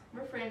friends.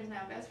 we're friends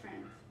now, best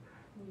friends.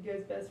 You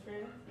guys best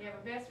friends? Yeah,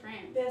 we're best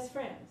friends. Best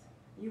friends.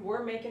 You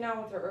were making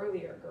out with her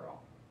earlier,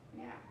 girl.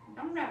 Yeah.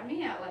 Don't wrap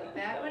me out like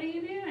that. What are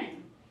you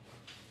doing?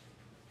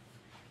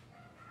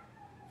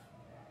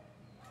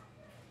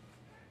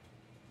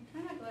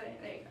 I'm trying to let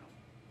it. There you go.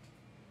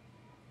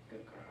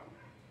 Good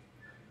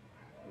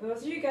girl.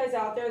 Those of you guys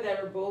out there that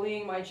are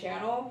bullying my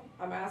channel,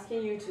 I'm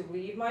asking you to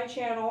leave my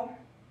channel.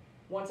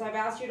 Once I've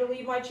asked you to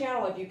leave my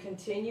channel, if you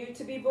continue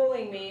to be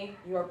bullying me,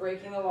 you are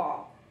breaking the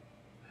law.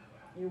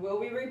 You will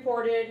be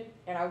reported,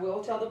 and I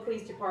will tell the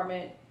police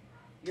department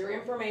your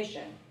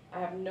information. I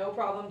have no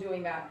problem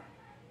doing that.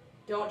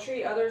 Don't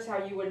treat others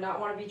how you would not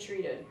want to be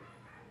treated.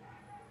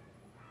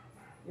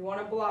 You want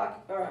to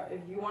block, or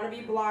if you want to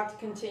be blocked,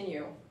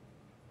 continue.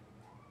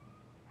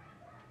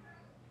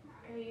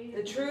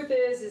 The truth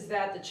is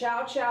that the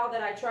chow chow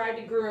that I tried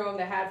to groom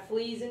that had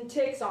fleas and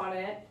ticks on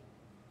it,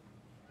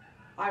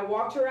 I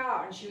walked her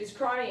out and she was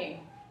crying.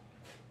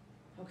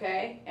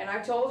 Okay? And I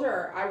told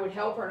her I would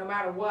help her no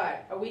matter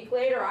what. A week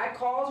later, I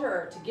called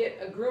her to get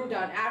a groom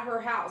done at her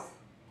house.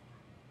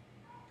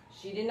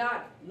 She did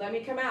not let me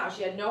come out.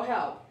 She had no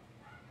help.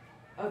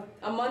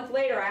 A month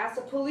later, I asked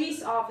a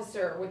police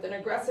officer with an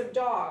aggressive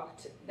dog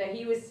that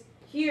he was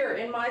here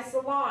in my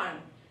salon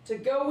to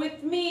go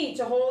with me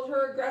to hold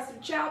her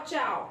aggressive chow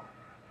chow.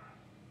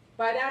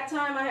 By that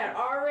time, I had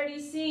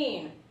already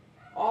seen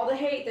all the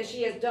hate that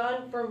she has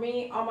done for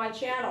me on my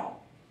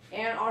channel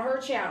and on her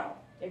channel.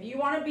 If you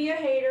want to be a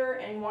hater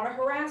and want to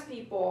harass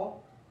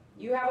people,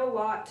 you have a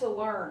lot to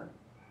learn.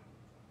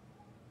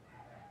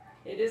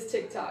 It is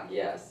TikTok,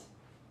 yes.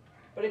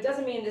 But it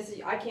doesn't mean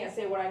I can't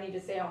say what I need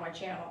to say on my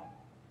channel.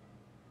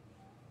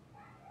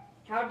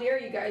 How dare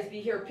you guys be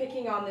here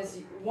picking on this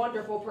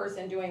wonderful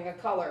person doing a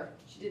color?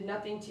 She did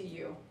nothing to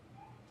you.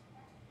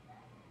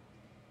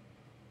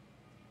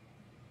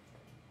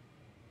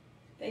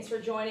 Thanks for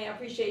joining. I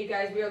appreciate you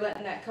guys. We are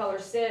letting that color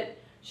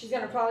sit. She's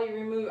gonna probably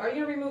remove, are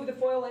you gonna remove the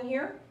foil in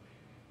here?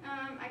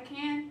 I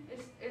can.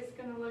 It's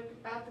gonna look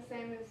about the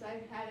same as I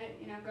had it,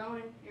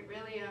 going. It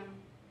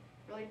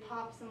really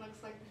pops and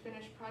looks like the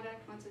finished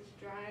product once it's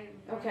dried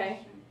and finished. Okay.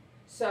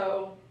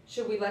 So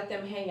should we let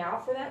them hang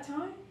out for that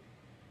time?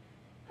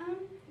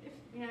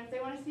 If they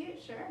want to see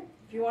it, sure.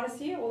 If you want to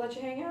see it, we'll let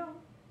you hang out.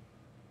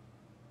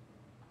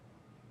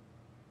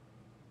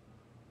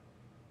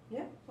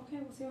 Yeah. Okay.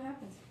 We'll see what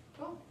happens.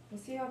 Cool. We'll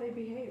see how they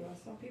behave.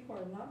 Some people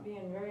are not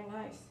being very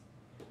nice.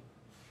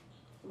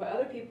 But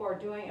other people are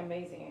doing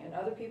amazing, and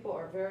other people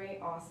are very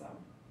awesome.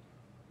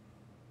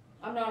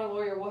 I'm not a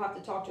lawyer. We'll have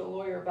to talk to a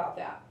lawyer about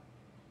that.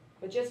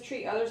 But just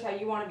treat others how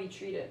you want to be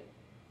treated.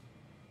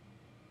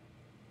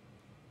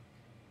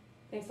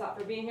 Thanks a lot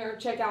for being here.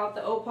 Check out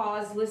the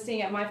Opals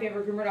listing at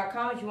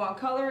myfavoritegroomer.com if you want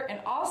color. And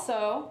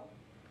also,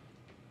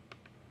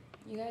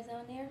 you guys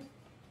down there?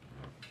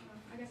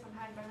 I guess I'm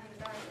hiding behind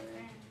the door over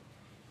there.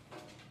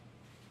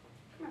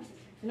 Come on, sister.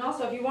 And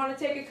also, if you want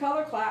to take a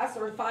color class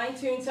or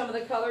fine-tune some of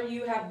the color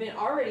you have been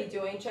already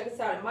doing, check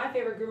us out at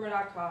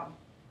myfavoritegroomer.com.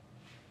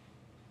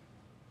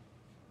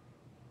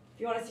 If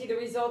you want to see the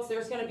results,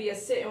 there's going to be a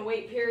sit and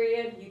wait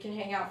period. You can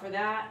hang out for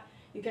that.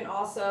 You can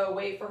also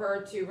wait for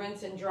her to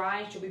rinse and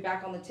dry. She'll be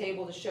back on the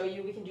table to show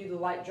you. We can do the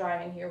light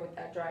drying here with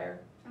that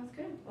dryer. Sounds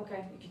good.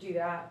 Okay, you could do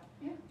that.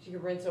 Yeah. So you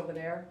can rinse over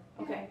there.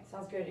 Yeah. Okay,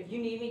 sounds good. If you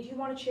need me, do you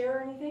want a chair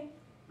or anything?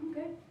 I'm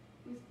good.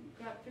 We've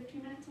got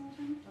 15 minutes on the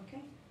time.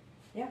 Okay.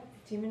 Yeah,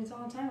 15 minutes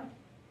on the timer.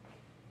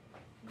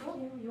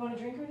 Cool. You want a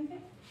drink or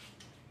anything?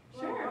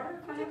 Sure.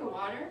 Water? I'll take a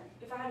water.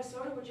 If I had a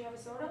soda, would you have a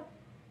soda?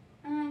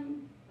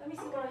 Let me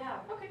see Okay. what I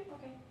have. Okay.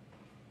 Okay.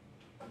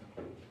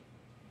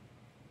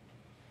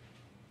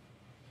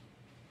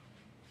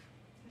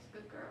 That's a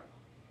good girl.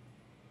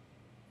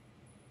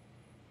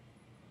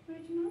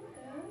 Where'd your mama go?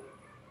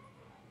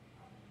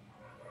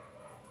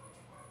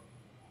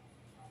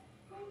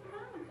 Where'd your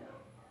mama go?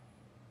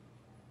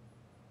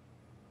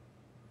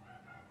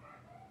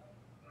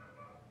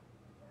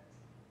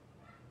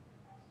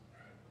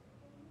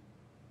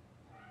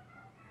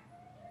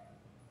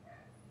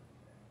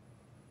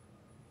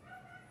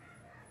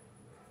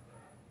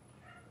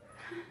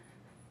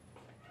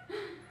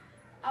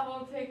 I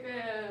will take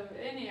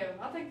any of them.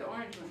 I'll take the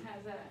orange one.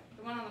 How's that?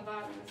 The one on the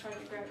bottom. That's hard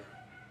to grab.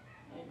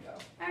 There you go.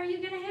 Are you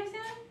gonna have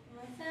some?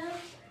 Want some?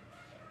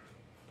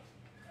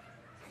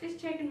 Just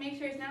check and make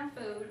sure it's not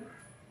food.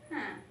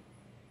 Huh?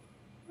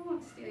 I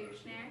won't steal your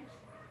snacks.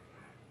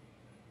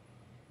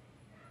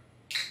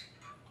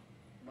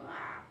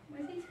 Wow.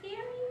 Was he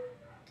scary?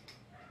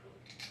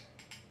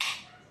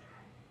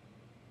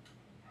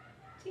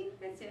 See,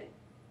 that's it.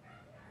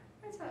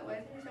 That's all it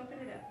was. I just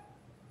opened it up.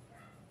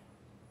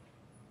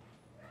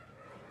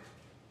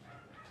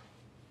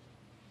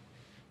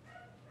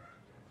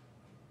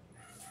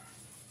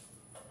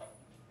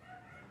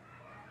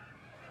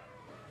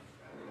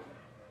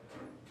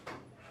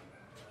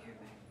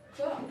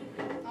 So,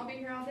 I'll be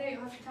here all day.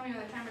 You'll have to tell me when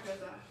the timer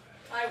goes off.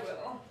 I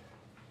will.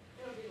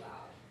 It'll be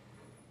loud.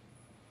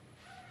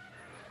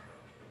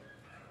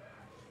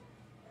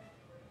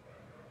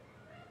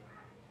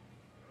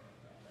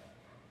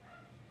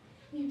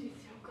 You did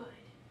so good.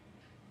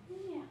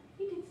 Yeah,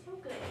 you did so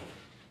good.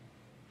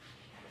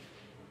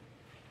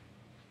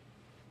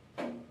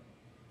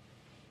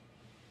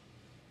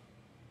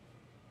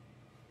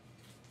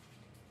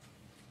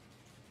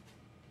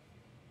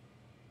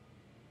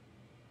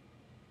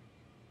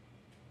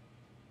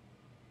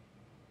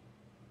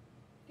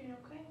 Doing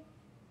okay?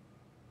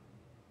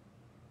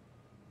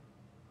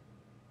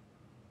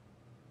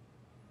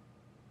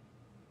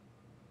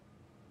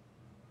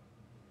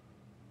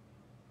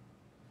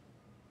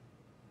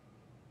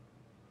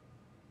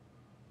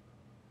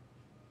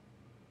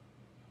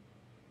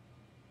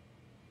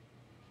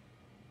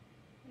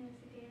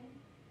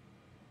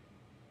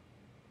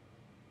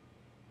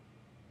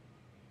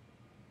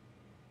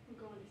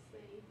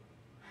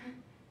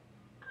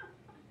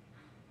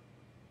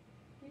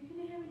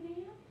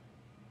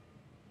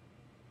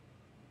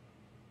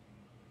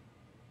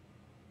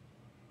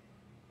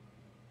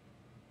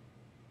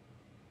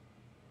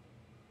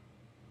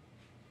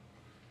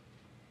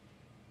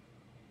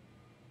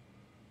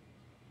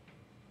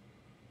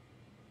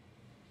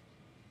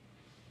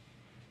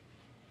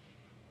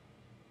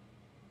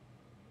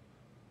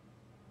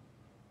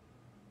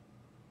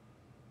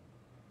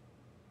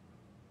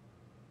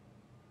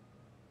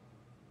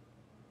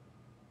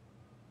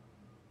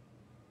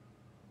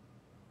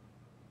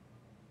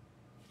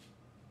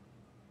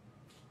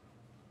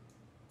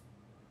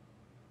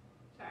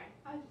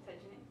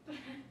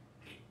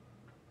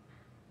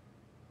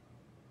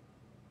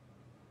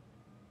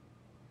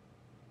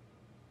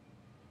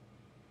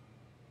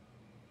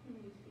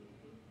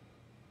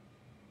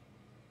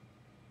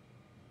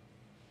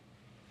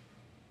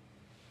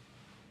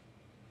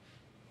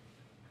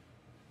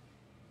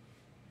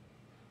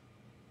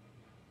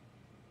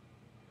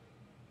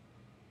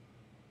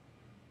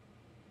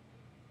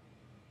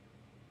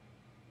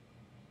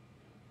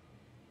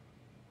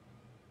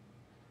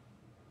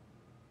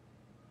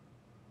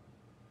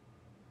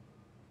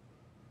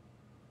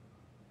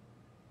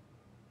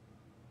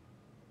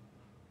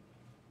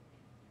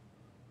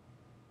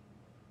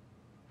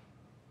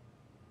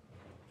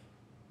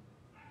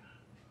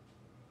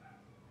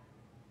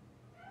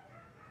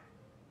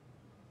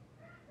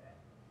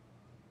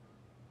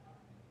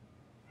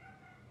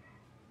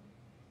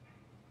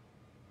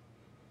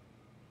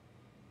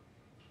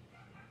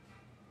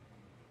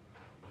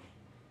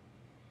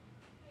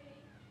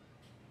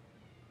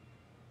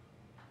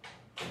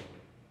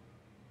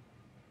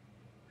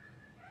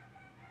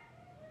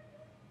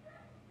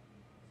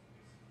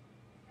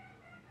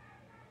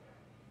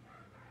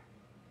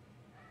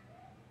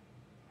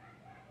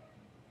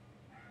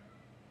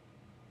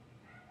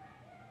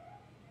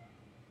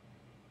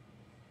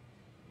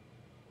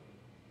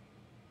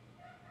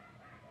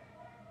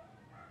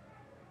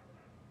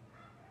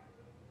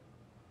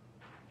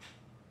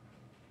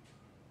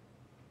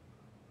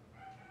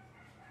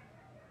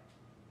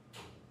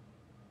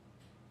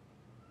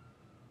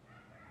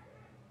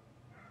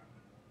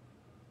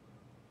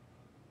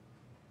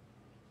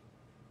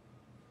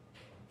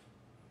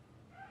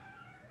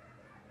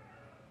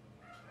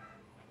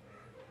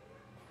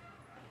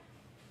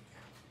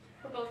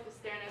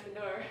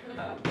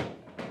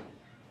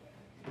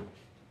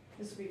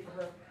 This will be for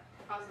her.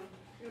 Awesome.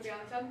 You gonna be on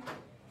the tub?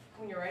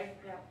 When you're ready?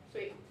 Yeah.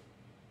 Sweet.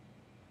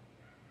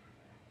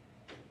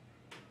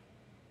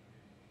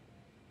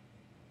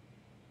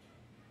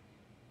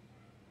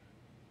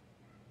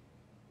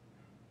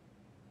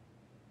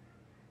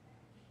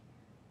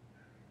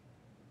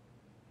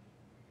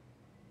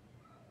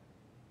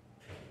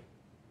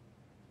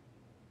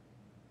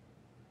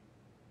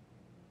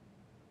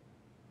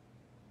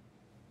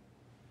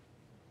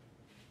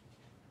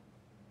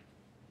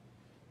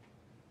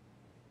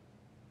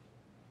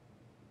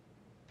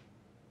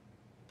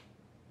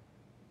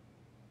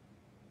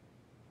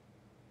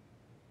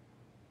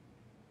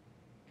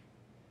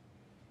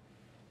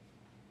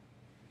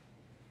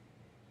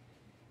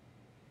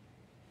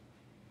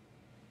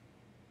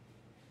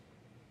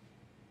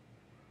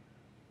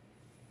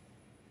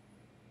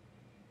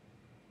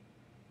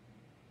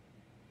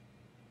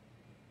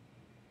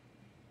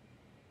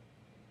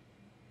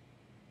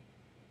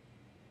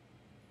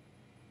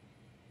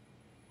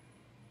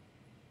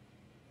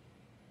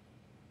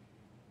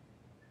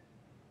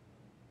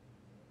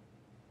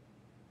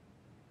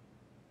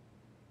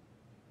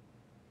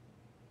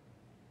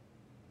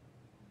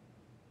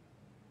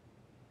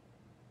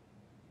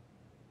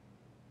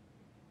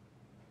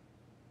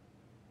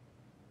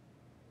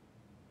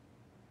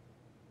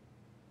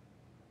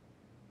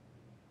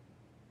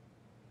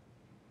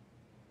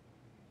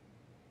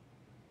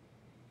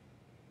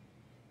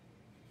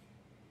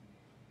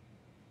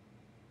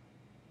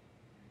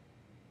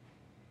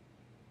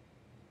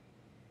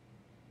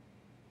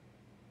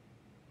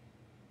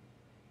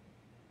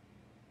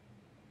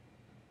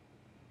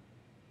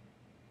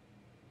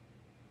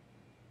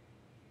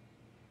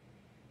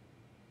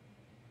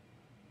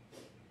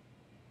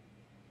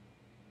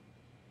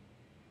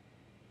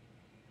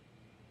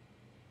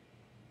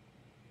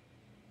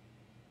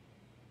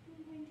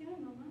 What are you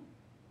doing, Mama?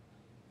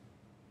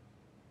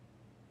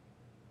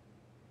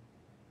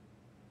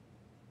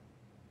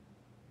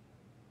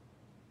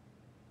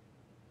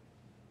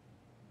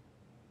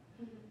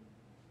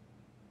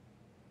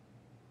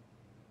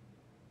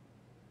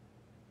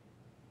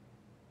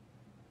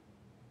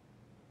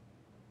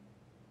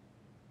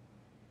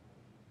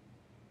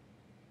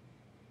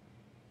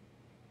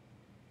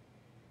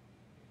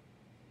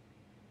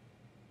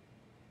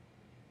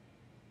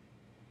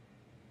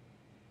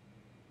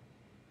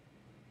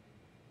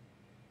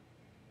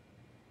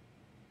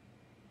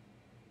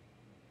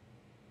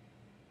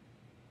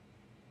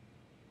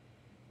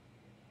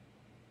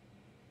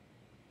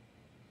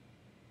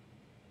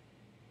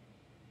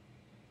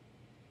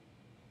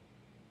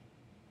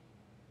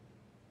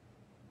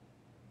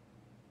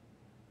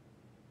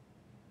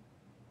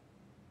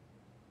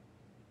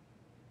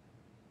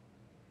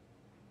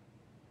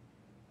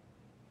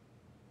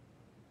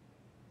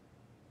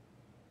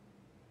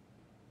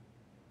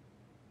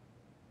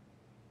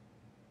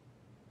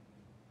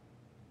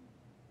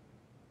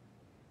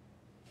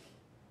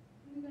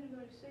 I'm gonna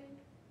go to sleep.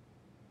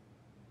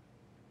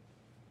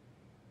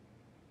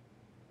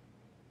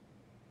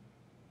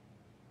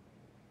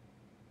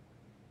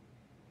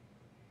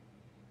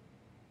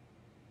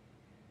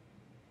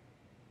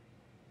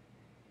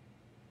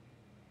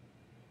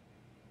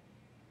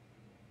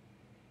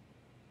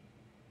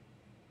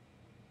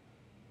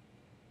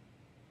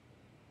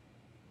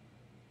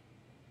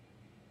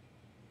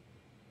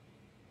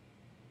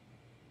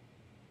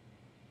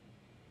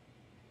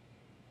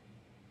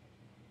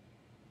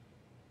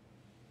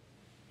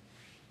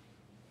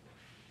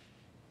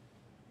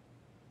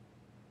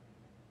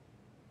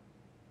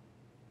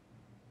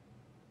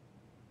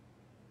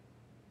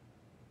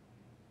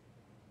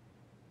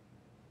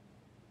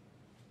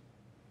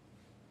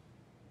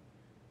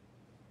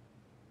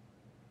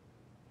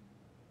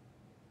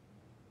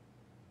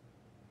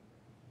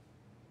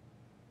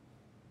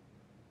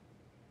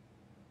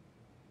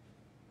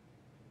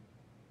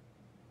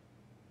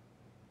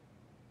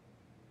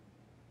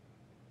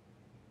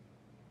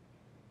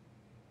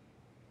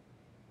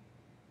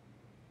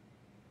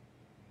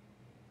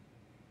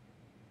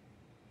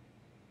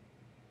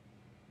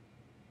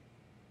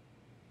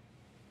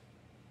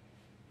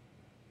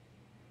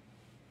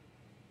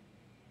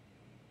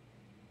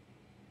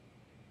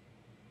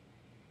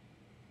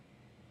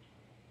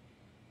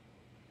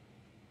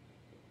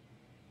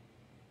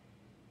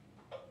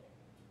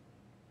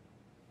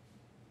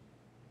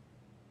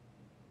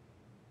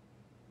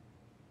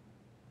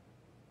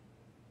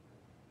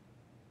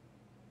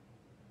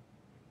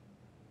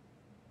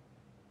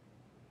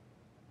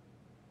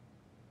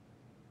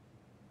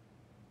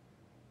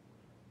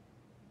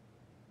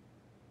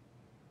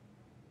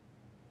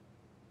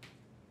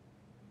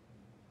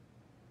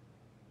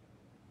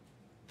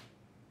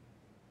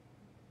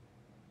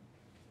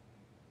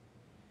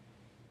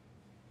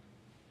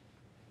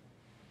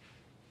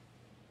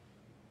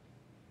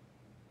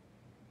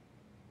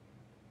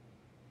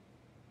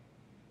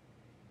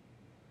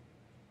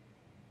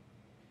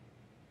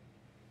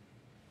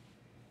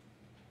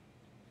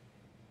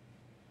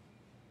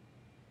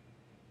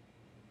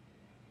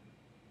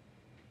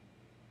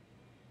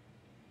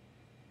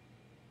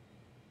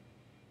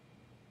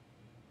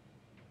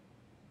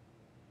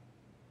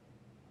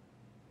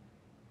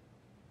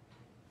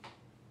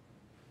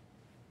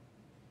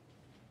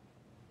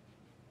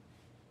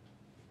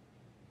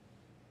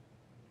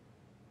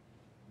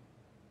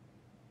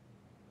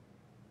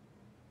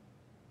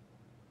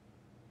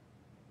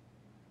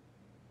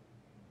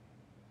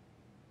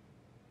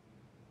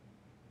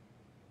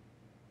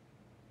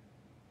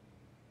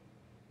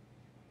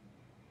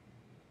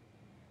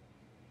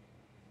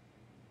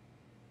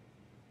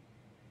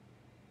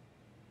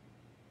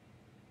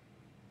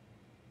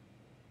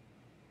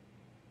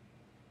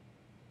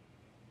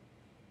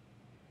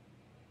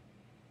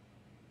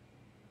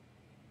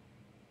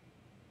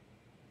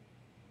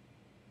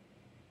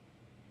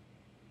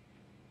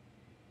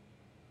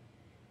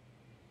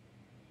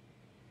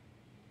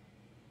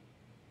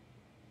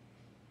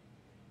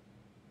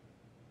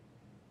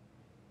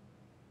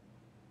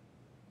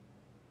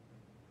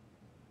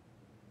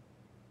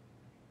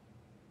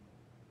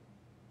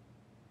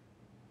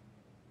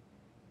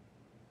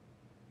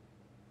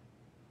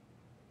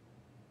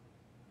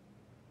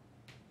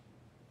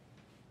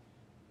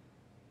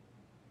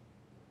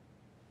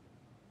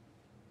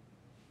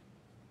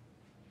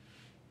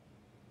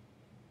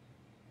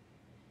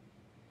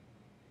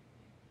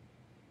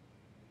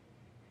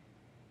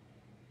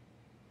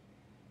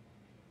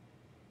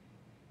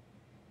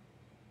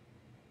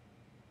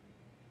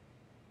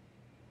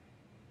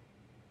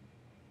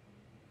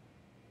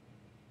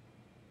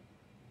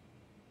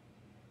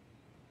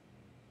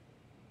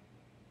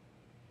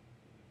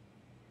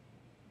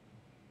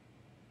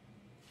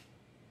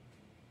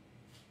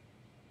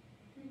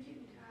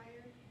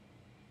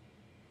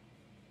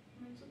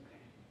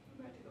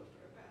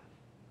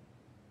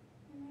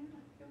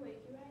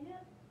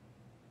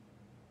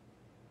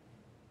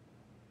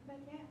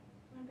 Yeah.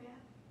 Want a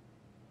bath?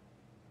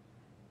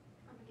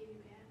 I'm gonna give you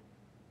a bath.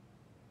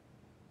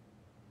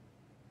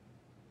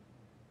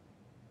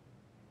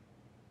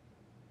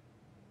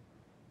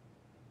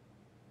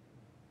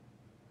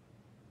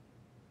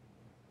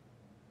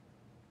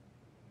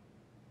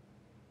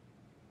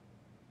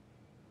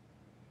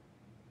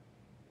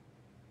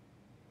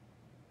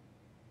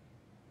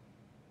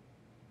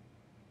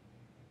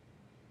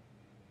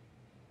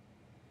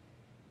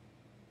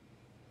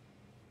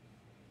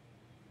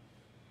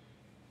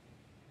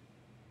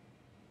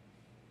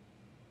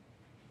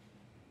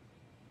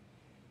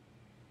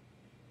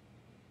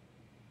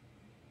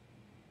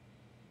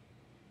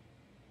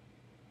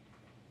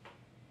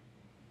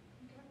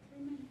 You got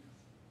 3 minutes.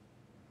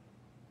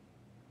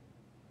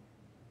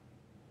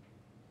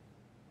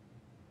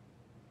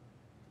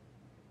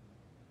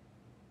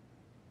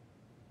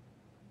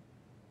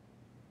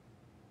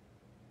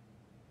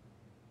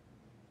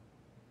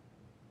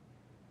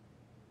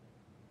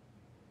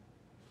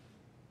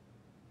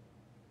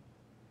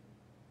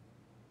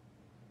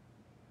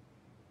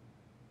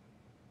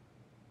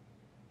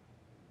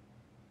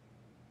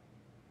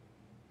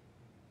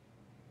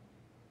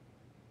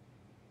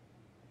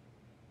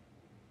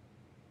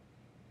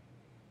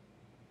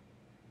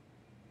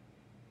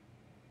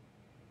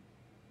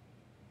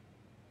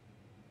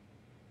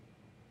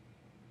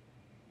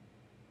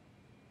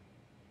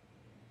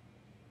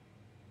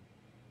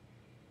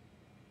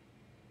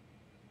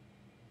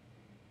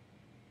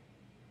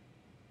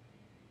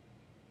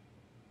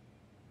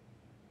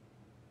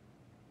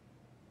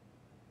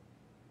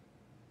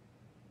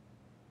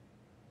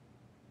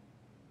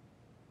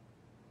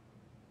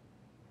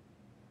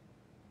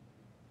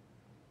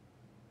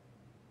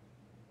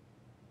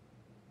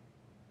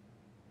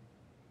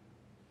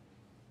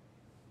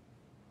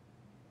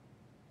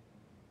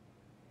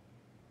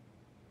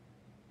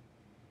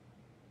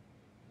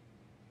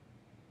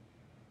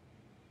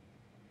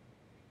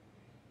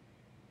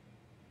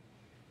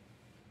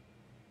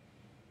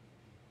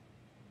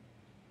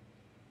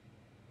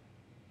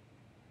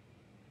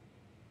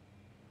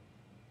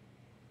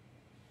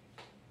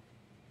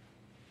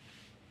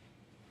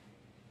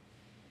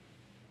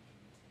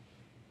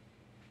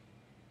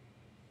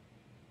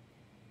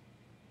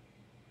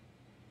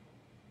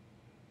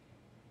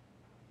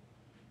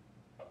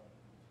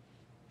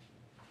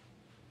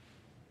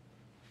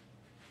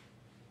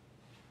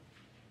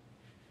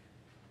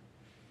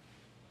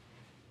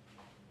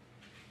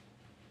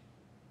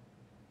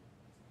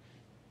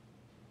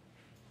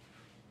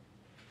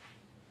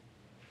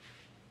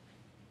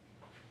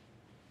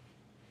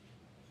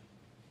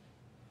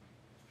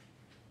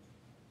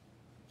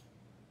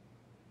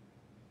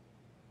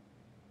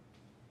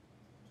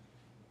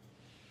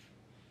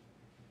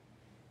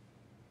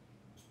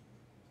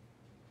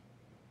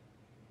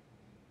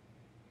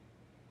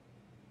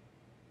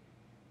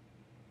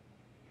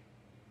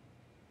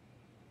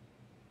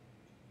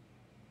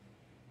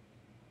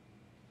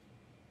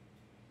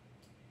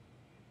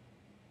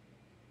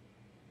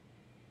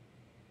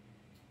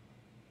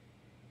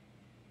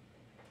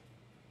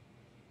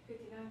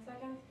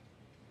 Seconds.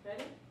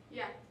 Ready?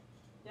 Yeah.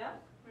 Yeah?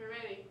 We're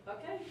ready.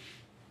 Okay.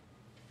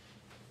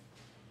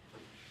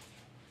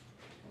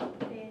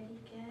 Ready,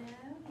 go.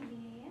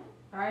 Yeah.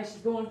 All right, she's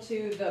going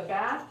to the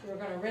bath. We're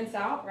going to rinse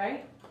out,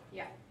 right?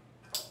 Yeah.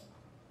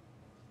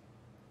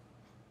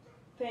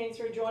 Thanks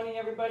for joining,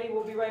 everybody.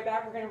 We'll be right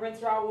back. We're going to rinse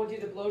her out. We'll do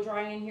the blow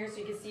drying in here so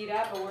you can see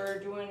that, but we're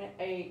doing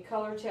a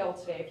color tail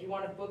today. If you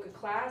want to book a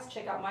class,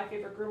 check out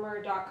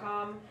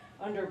myfavoritegroomer.com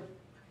under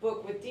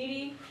book with Dee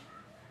Dee,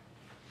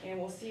 and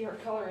we'll see her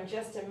color in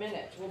just a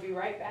minute. We'll be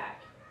right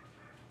back.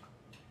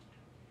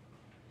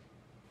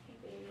 Hey,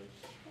 baby.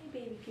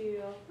 Hey, baby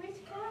girl. Where'd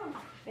you go?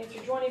 Thanks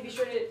for joining. Be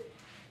sure to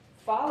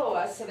follow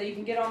us so that you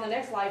can get on the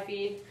next live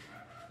feed.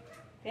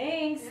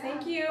 Thanks. Yeah.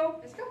 Thank you.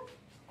 Let's go.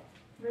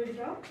 Ready to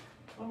go?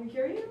 Want me to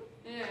carry you?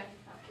 Yeah.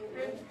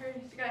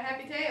 She's got a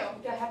happy tail.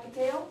 You got a happy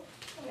tail?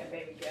 Come here,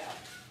 baby girl.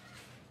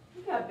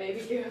 You got a baby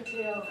girl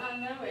tail. I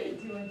know What are you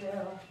it. doing,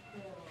 Daryl?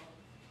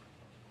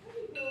 How do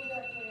you feel with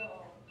that tail?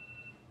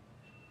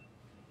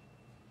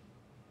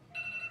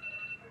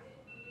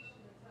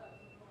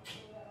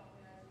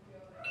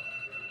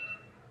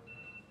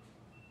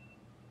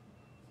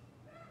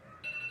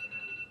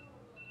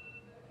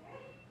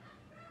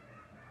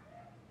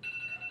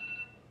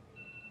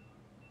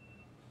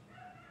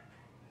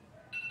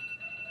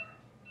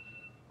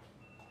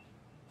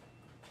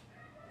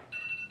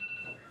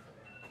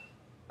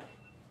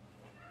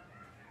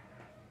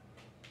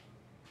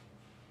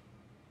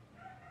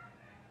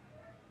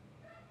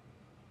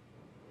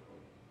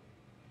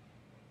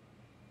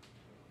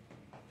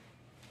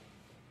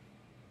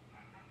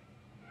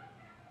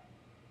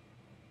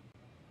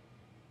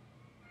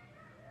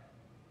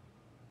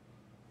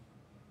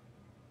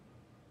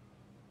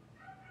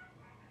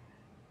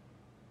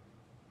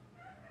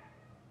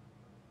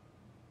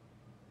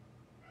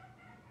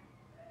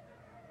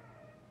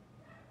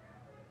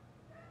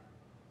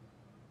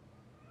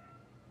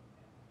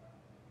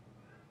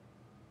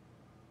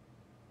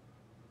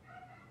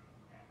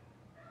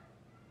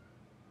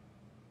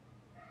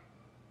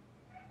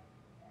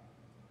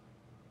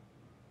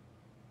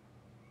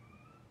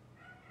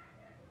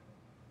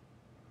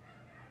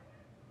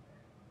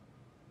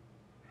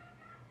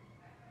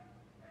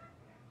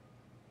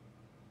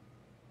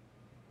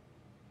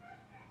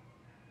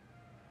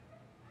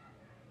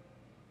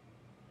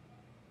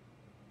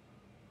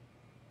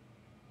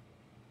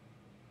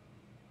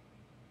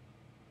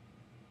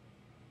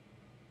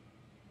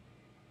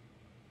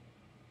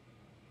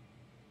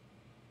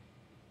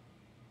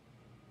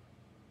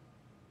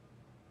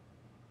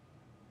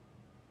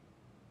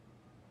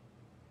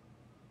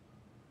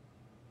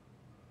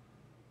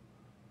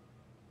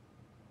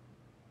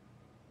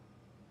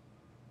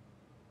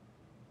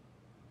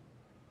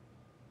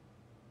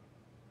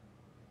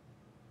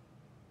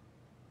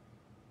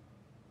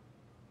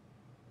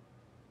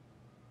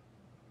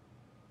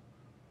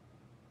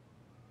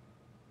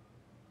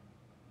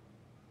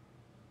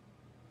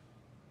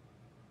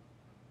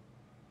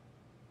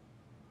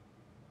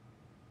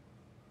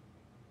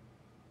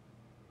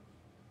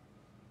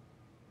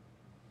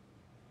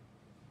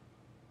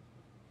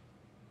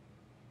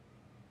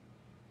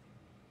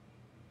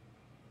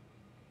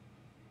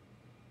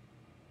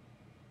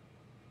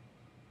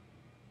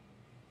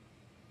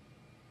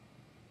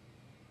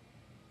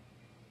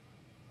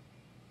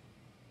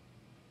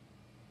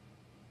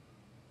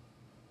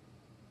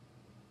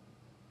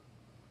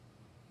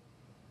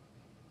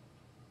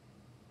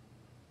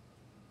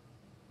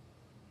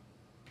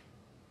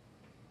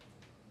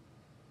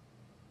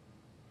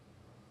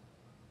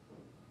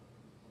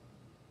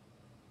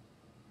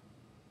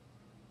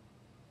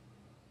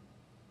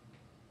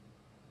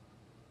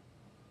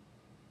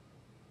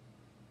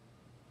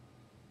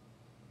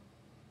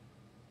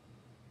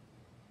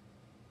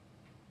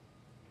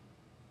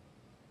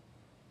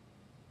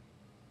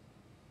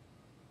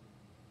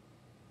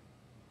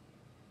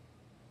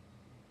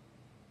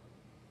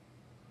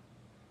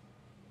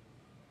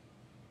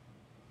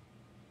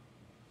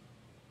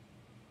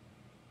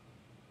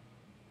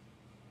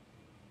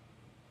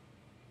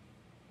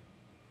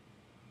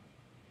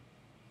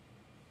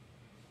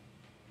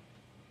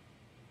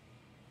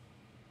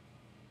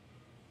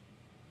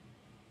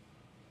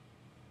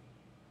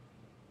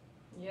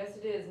 Yes,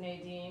 it is,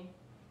 Nadine.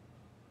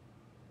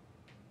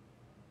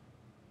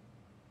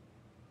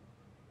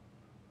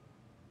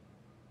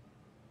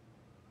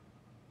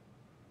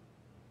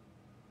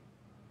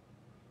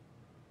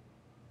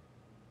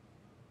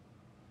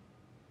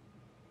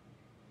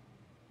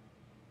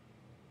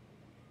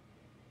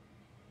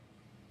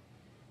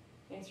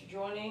 Thanks for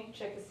joining.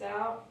 Check us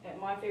out at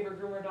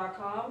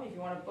myfavoritegroomer.com. If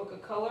you want to book a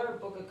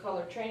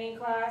color training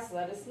class,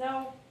 let us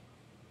know.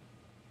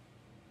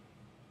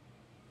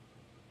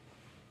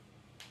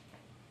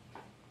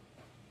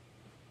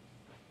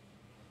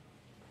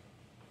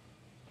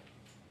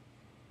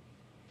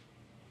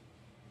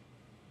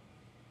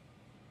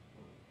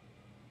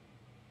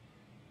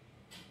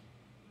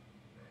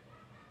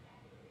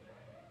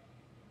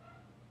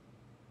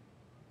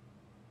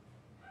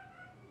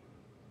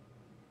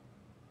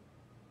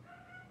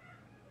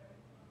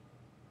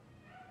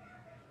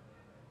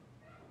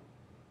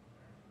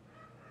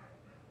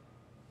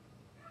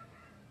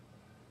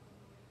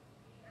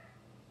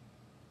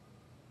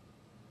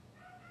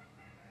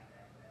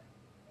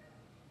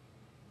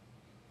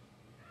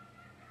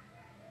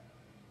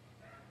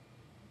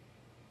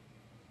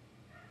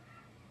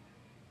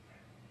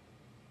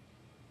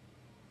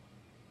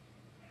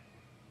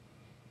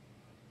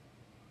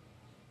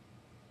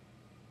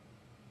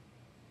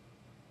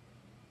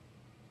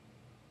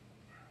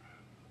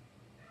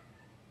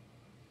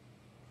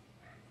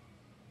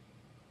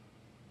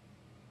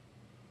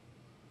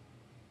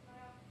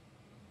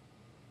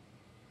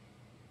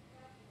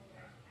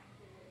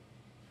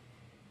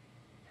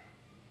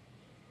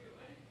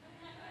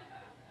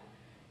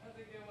 That's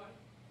a good one.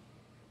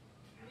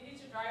 You need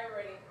to dry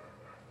already.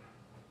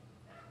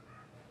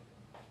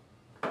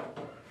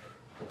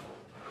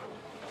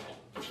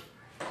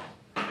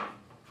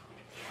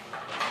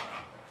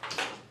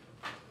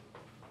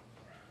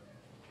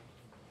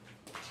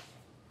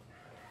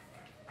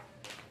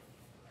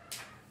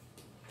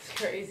 It's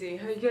crazy.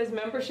 Are you guys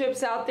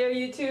memberships out there,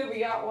 YouTube? You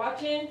got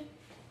watching?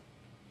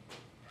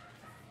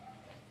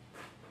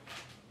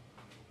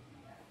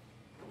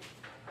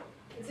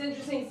 It's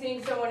interesting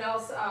seeing someone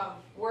else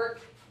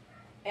work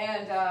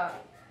and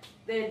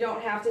they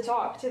don't have to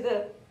talk to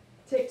the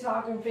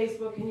TikTok and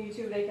Facebook and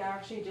YouTube. They can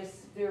actually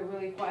just, they're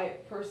really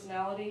quiet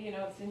personality. You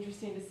know, it's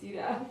interesting to see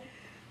that.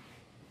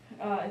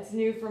 It's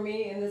new for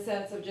me in the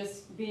sense of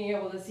just being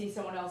able to see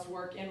someone else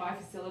work in my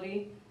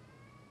facility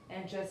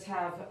and just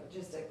have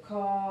just a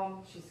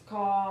calm, she's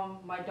calm.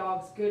 My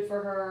dog's good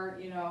for her,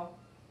 you know.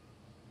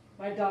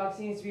 My dog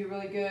seems to be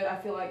really good. I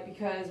feel like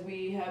because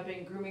we have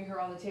been grooming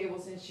her on the table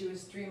since she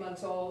was 3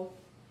 months old,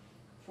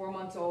 4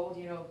 months old,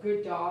 you know,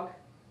 good dog.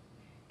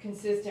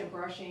 Consistent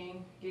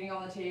brushing, getting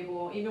on the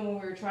table, even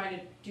when we were trying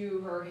to do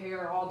her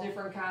hair all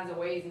different kinds of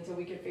ways until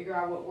we could figure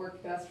out what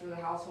worked best for the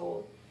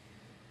household.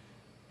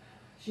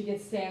 She can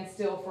stand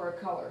still for a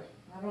color.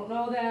 I don't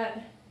know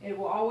that it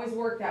will always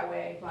work that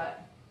way,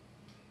 but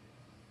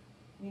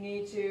you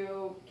need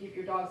to keep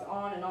your dogs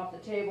on and off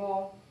the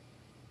table.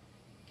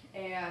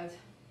 And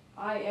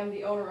I am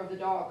the owner of the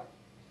dog.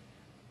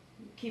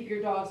 Keep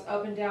your dogs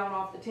up and down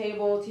off the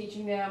table,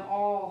 teaching them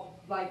all,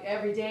 like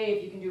every day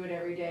if you can do it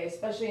every day,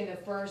 especially in the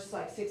first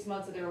like 6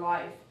 months of their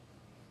life.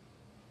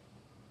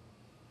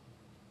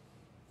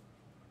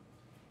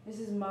 This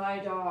is my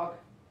dog.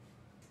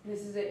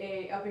 This is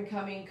a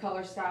up-and-coming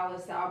color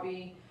stylist that I'll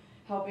be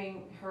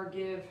helping her,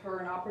 give her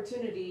an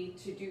opportunity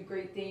to do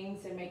great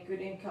things and make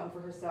good income for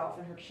herself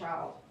and her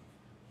child.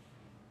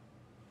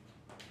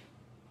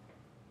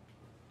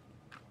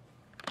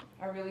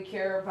 I really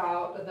care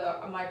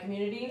about my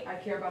community. I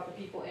care about the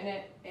people in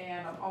it,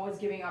 and I'm always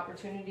giving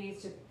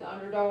opportunities to the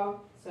underdog.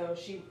 So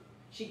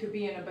she could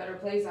be in a better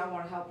place. I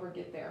want to help her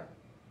get there.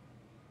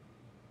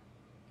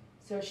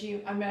 So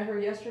I met her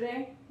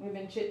yesterday. We've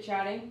been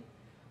chit-chatting.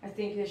 I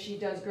think that she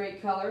does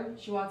great color.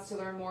 She wants to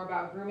learn more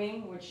about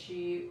grooming, which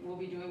she will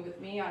be doing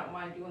with me. I don't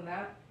mind doing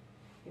that.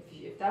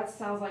 If that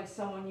sounds like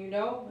someone you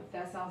know, if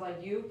that sounds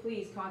like you,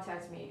 please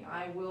contact me.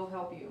 I will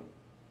help you.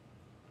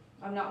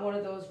 I'm not one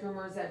of those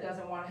groomers that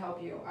doesn't want to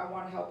help you. I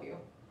want to help you.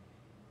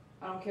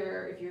 I don't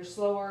care if you're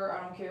slower.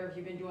 I don't care if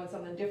you've been doing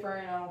something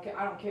different. I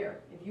don't care.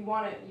 If you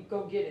want it, you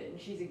go get it. And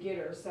she's a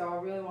getter. So I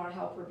really want to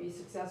help her be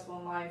successful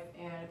in life.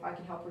 And if I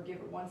can help her give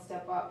her one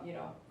step up, you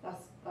know,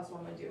 that's what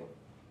I'm going to do.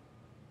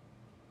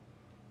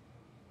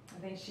 I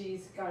think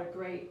she's got a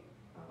great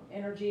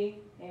energy,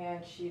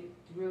 and she's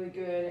really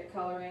good at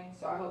coloring.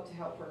 So I hope to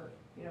help her,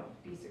 you know,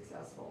 be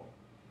successful.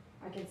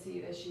 I can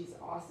see that she's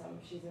awesome.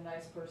 She's a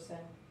nice person.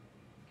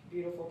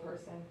 Beautiful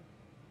person.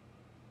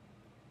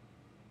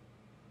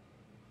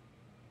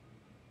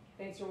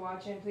 Thanks for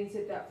watching. Please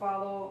hit that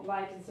follow,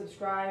 like, and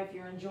subscribe if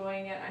you're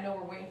enjoying it. I know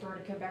we're waiting for her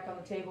to come back on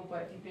the table,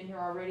 but if you've been here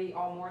already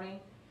all morning,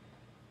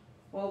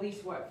 well, at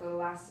least what, for the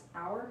last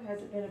hour?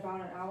 Has it been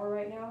about an hour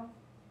right now?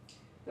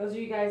 Those of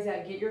you guys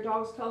that get your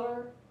dog's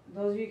color,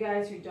 those of you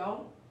guys who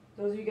don't,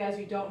 those of you guys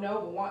who don't know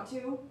but want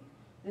to,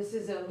 this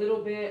is a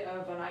little bit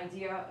of an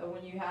idea of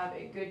when you have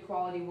a good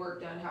quality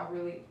work done, how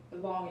really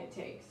long it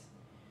takes.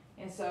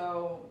 And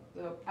so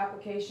the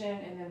application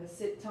and then the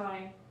sit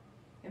time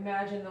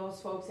Imagine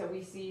those folks that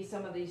we see,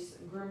 some of these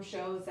groom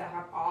shows that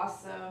have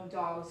awesome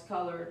dogs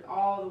colored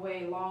all the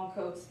way, long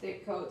coats,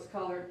 thick coats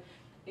colored.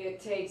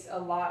 It takes a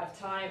lot of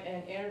time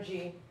and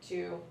energy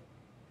to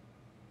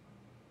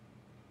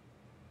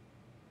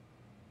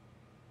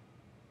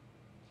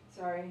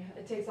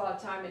it takes a lot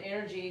of time and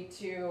energy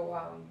to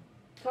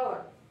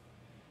color.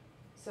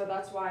 So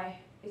that's why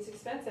it's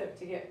expensive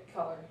to get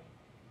colored.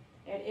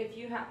 And if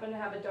you happen to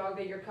have a dog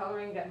that you're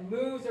coloring that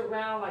moves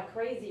around like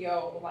crazy,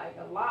 like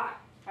a lot,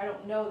 I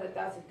don't know that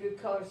that's a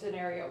good color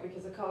scenario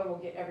because the color will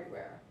get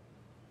everywhere.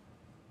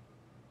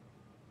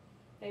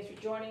 Thanks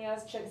for joining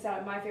us. Check us out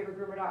at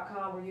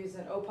myfavoritegroomer.com. We're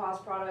using an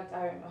OPOS product.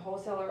 I am a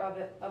wholesaler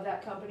of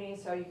that company,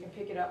 so you can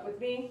pick it up with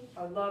me.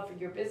 I would love for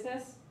your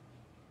business.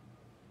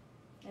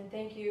 And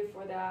thank you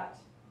for that.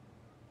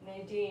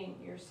 Nadine,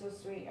 you're so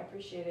sweet. I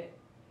appreciate it.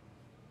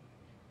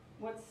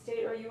 What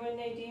state are you in,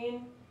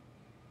 Nadine?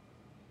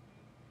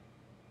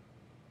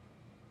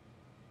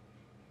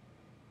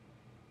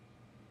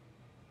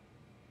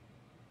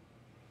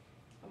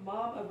 A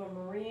mom of a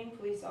Marine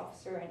police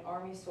officer and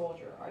Army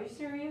soldier. Are you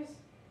serious?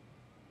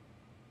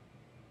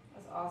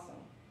 That's awesome.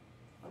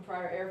 I'm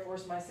prior Air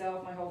Force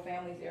myself. My whole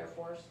family's Air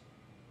Force.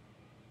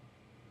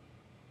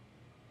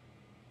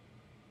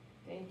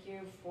 Thank you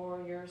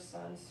for your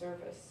son's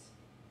service.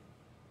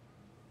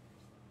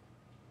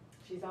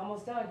 She's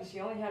almost done because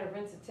she only had to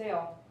rinse a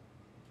tail.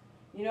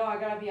 You know, I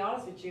gotta be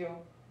honest with you.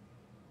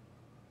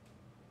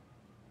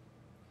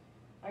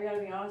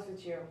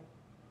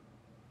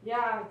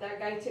 Yeah, that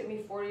guy tipped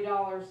me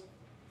 $40.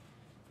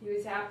 He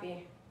was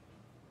happy.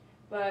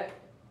 But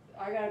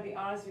I gotta be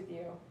honest with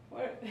you.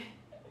 What?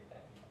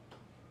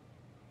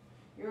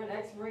 You're an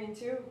ex-Marine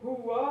too?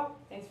 Hoo-wah!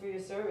 Thanks for your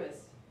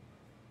service.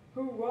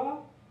 Hoo-wah!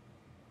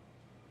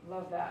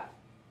 Love that.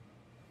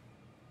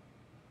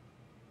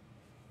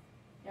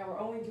 Yeah, we're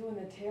only doing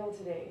the tail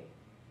today.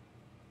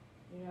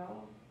 You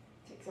know,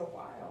 it takes a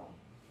while.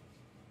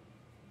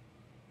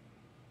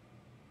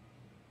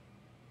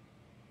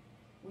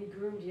 We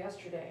groomed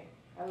yesterday.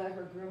 I let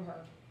her groom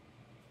her.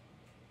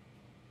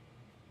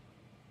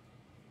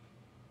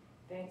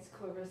 Thanks,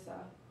 Clarissa.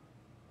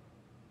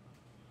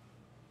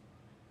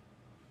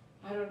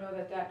 I don't know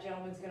that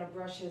gentleman's gonna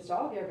brush his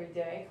dog every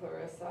day,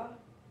 Clarissa.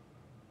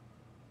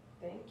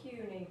 Thank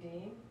you,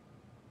 Nadine.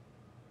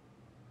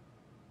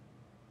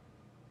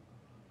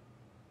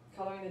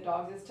 Coloring the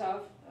dogs is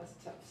tough. That's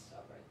tough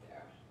stuff right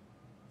there.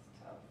 It's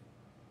tough.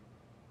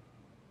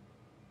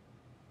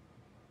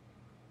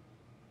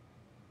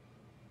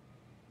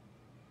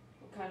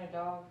 What kind of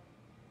dog?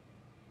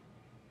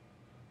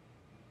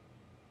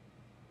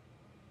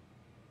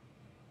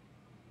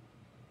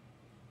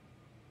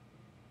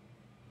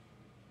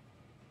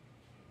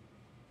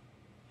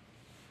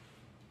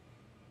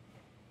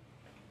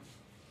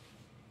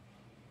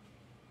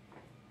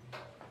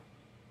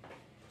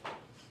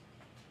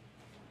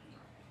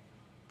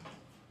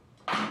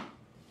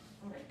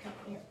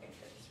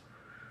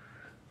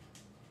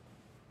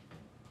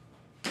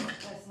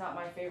 That's not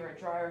my favorite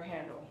dryer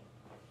handle.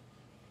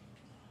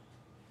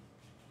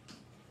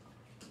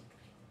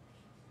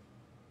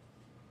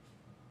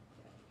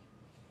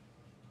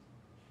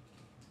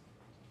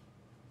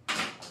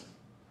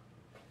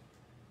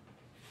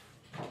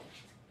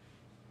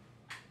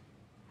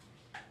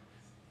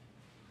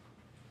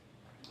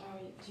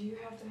 Do you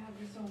have to have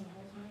this on the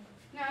whole time?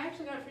 No, I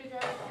actually got it pretty dry.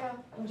 Yeah.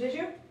 Oh, did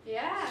you?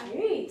 Yeah.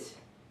 Sweet.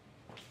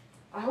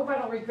 I hope I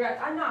don't regret.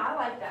 No, I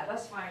like that.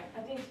 That's fine.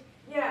 I think,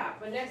 yeah.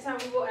 But next time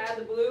we will add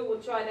the blue.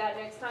 We'll try that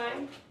next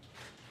time.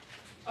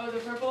 Oh, the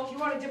purple. Do you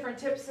want a different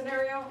tip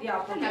scenario? Yeah,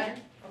 purple.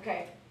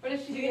 Okay. What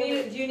if she? Do you need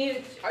it? Do you need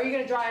it? Are you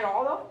gonna dry it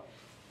all though?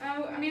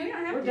 Oh, I mean, we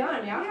don't have We're to.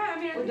 done. Yeah. Yeah. I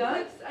mean, We're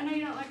done. I know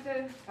you don't like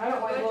to. I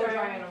don't like blow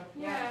drying them.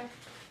 Yeah.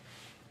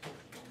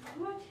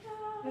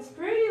 It's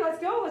pretty. Let's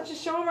go. Let's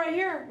just show them right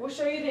here. We'll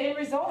show you the end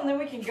result, and then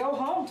we can go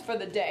home for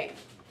the day.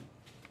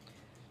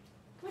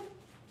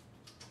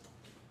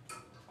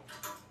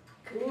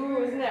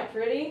 Ooh, isn't that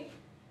pretty?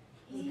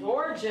 It's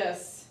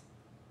gorgeous.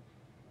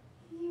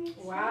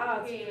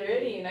 Wow, it's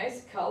pretty.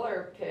 Nice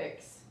color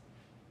picks.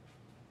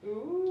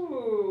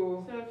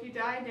 Ooh. So if you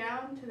dye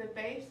down to the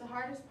base, the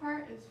hardest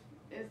part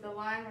is the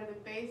line where the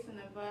base and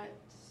the butt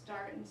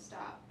start and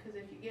stop. Because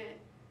if you get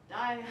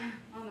dye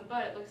on the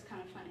butt, it looks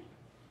kind of funny.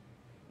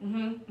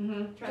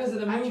 Because of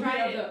the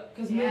movement of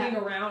the, moving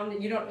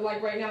around, you don't,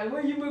 like right now,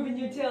 where are you moving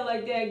your tail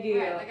like that, girl?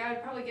 Right, like I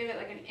would probably give it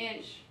like an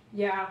inch.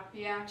 Yeah.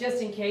 Yeah.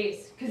 Just in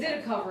case, because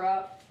it'll cover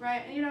up.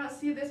 Right, and you don't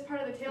see this part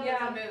of the tail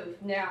doesn't move.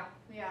 Yeah.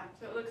 Yeah,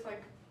 so it looks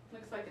like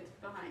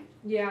it's behind.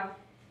 Yeah.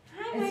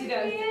 Hi, And see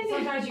that,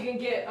 sometimes you can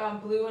get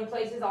blue in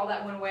places, all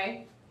that went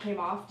away, came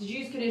off. Did you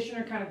use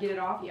conditioner to kind of get it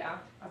off? Yeah,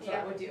 that's what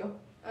I would do.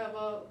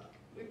 Well,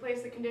 we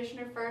placed the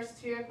conditioner first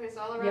here. I placed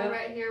all around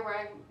right here where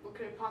I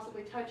could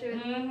possibly touch it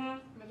with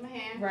my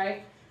hand.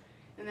 Right.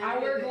 And then I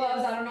wear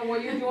gloves. I don't know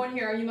what you're doing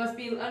here. You must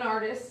be an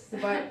artist,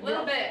 but a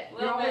little bit.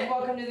 You're always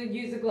welcome to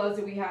use the gloves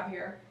that we have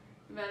here.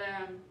 But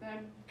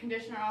then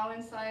conditioner all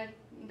inside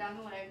and down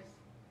the legs.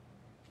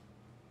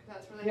 Cause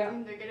that's where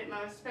they get it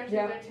most, especially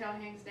if their tail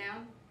hangs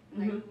down.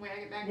 And like, when I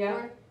get back and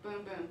forth,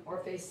 boom, boom. Or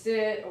if they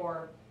sit,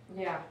 or,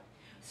 yeah.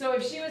 So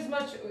if she was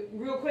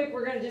real quick,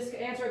 we're going to just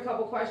answer a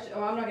couple questions.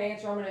 Oh, I'm not going to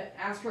answer, I'm going to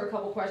ask her a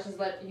couple questions,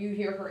 let you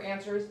hear her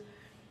answers.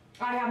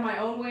 I have my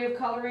own way of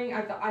coloring.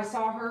 I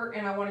saw her,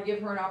 and I want to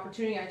give her an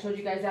opportunity. I told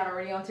you guys that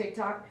already on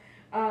TikTok.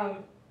 I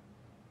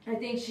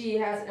think she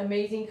has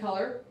amazing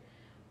color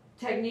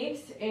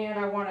techniques, and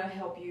I want to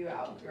help you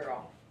out,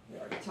 girl. We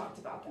already talked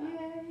about that.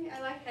 Yay,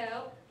 I like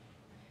help.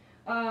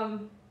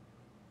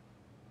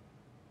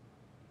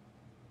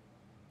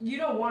 You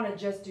don't want to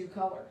just do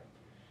color.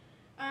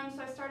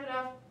 So I started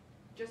off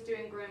just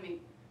doing grooming.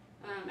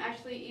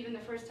 Actually, even the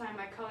first time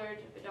I colored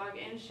a dog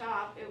in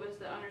shop, it was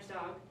the owner's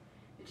dog,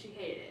 and she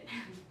hated it.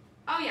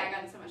 Oh yeah, I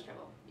got in so much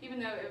trouble. Even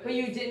though it was... But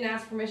you didn't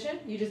ask permission?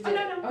 You just did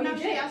no, you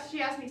did?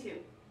 She asked me to.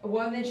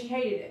 Well, and then she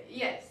hated it.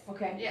 Yes.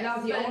 Okay. Yes. Now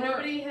the but owner...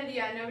 nobody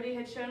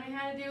had shown me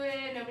how to do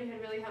it. Nobody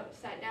had really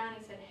sat down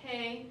and said,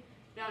 hey,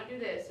 don't do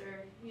this,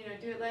 or, you know,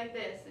 do it like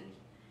this. And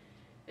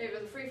it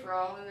was a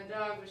free-for-all, and the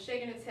dog was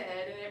shaking its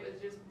head, and it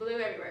was just blue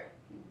everywhere.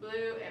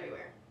 Blue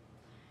everywhere.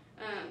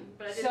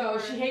 But I didn't So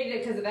she hated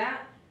it because of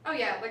that? Oh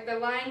yeah, like the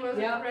line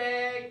wasn't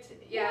correct.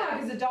 Yeah,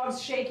 because the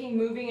dog's shaking,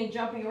 moving, and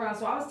jumping around.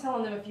 So I was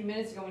telling them a few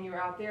minutes ago when you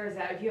were out there is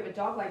that if you have a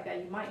dog like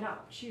that, you might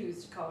not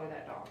choose to color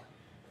that dog.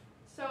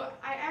 So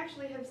I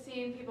actually have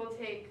seen people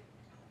take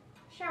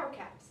shower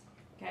caps.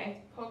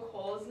 Okay. Poke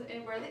holes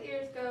in where the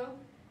ears go,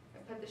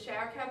 and put the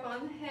shower cap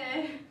on the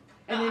head.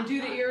 And then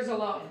do the ears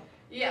alone.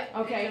 Yeah.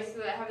 Okay. Just so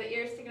that I have the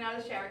ears sticking out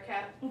of the shower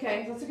cap.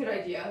 Okay, that's a good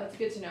idea. That's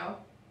good to know.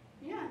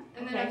 Yeah,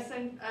 and then I've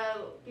sent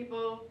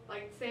people,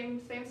 like,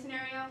 same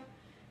scenario,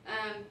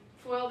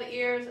 foil the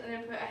ears and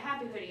then put a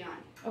happy hoodie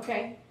on.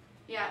 Okay.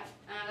 Yeah,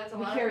 that's a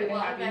We lot carry of the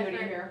happy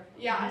hoodie here.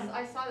 Yeah,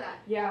 I saw that.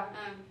 Yeah.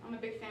 I'm a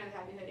big fan of the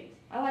happy hoodies.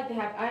 I like to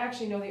have, I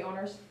actually know the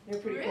owners.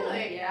 They're pretty cool.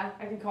 Really? Yeah,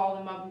 I can call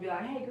them up and be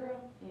like, hey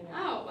girl, you know.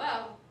 Oh,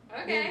 well,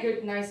 They're okay.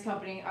 good, nice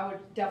company. I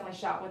would definitely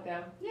shop with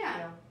them. Yeah.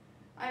 You know.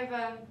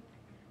 I've,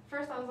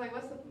 first I was like,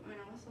 what's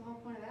the whole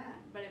point of that?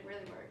 But it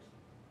really works.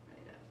 It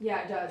really does.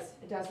 Yeah, it does.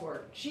 It does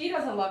work. She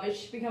doesn't love it.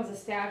 She becomes a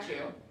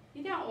statue.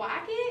 You don't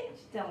like it?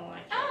 She doesn't like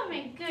it. Oh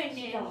my goodness.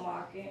 She don't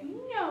like it.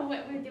 You know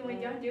what we're doing,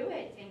 don't do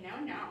it. Say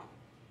no.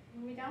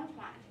 We don't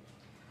want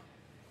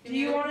it. Do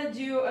you want to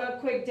do a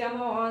quick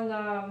demo on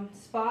the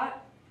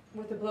spot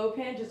with the blow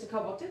pen? Just a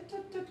couple.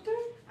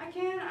 I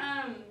can,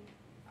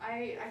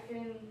 I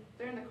can,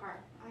 they're in the car.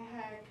 I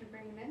can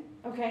bring them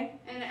in. Okay.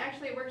 And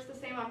actually it works the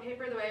same on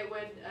paper the way it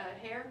would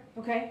hair.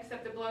 Okay.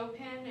 Except the blow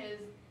pen is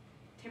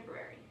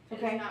temporary.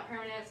 Okay. It's not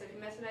permanent, so if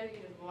you mess it up, you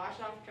can just wash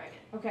off and try again.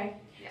 Okay.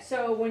 Yeah.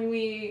 So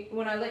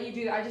when I let you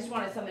do that, I just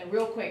wanted something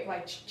real quick,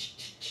 like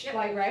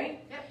like, right?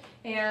 Yep.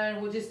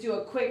 And we'll just do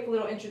a quick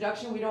little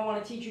introduction. We don't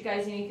want to teach you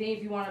guys anything.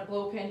 If you want a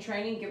blow pen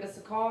training, give us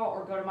a call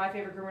or go to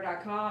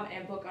myfavoritegroomer.com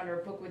and book under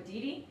Book with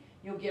Dee.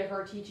 You'll get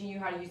her teaching you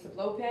how to use the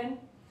blow pen.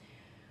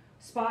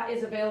 Spot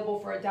is available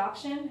for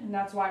adoption, and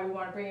that's why we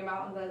want to bring him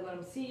out and let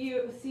him see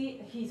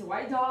he's a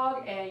white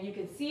dog and you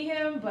can see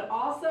him, but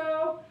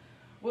also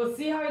we'll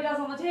see how he does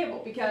on the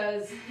table,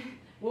 because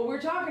what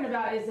we're talking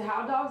about is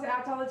how dogs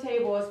act on the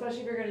table,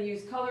 especially if you're going to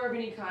use color of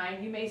any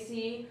kind. You may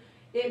see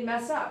it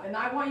mess up, and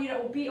I want you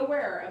to be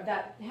aware of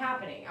that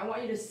happening. I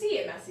want you to see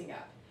it messing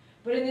up.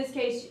 But in this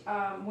case,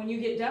 when you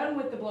get done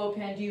with the blow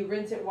pen, do you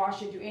rinse it,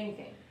 wash it, do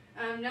anything?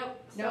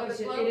 Nope. So No, the it's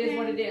just, blow it is pen,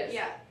 what it is.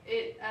 Yeah,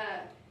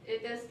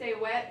 it does stay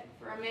wet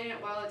for a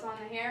minute while it's on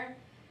the hair.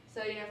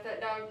 So, you know, if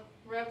that dog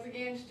rubs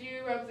against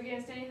you, rubs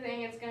against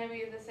anything, it's going to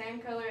be the same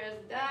color as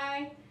the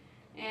dye,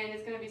 and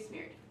it's going to be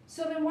smeared.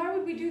 So then why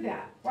would we do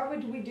that? Why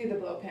would we do the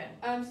blow pen?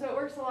 So it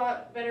works a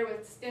lot better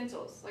with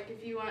stencils. Like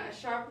if you want a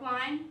sharp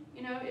line,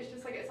 you know,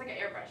 it's like an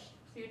airbrush.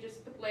 So you just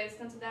lay the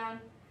stencil down,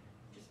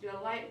 just do a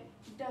light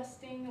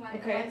dusting,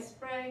 like a light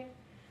spray,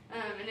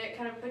 and it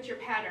kind of puts your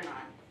pattern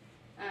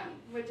on,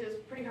 which is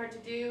pretty hard to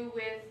do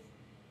with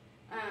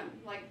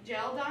like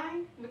gel dye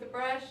with a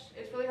brush.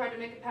 It's really hard to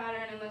make a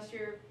pattern unless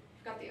you've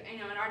got the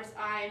an artist's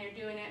eye and you're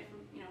doing it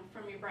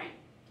from your brain.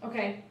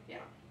 Okay. Yeah.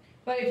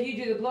 But if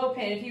you do the blow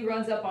pen, if he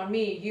runs up on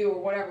me, you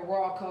or whatever, we're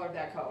all colored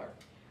that color.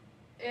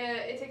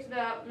 It takes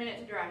about a minute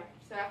to dry.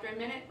 So after a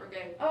minute, we're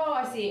good. Oh,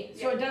 I see.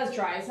 So Yeah. it does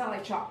dry. It's not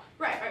like chalk.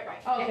 Right.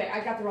 Oh, okay, Yeah.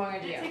 I got the wrong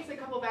And idea. it takes a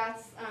couple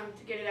baths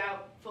to get it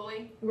out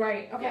fully.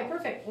 Right. Okay, Yeah.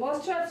 perfect. Well,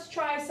 let's just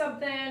try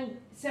something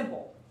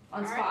simple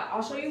on All right. Spot.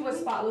 I'll show you what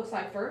Spot looks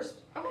like first.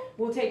 Okay.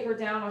 We'll take her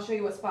down. I'll show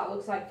you what Spot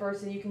looks like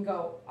first, and you can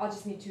go. I'll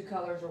just need 2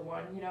 colors or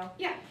 1, you know.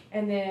 Yeah.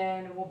 And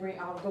then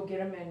I'll go get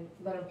him and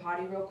let him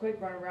potty real quick,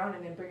 run around,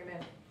 and then bring him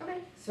in. Okay.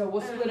 So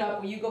we'll split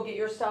up. Will you go get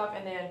your stuff,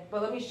 and then,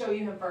 but let me show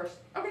you him first.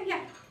 Okay,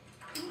 yeah.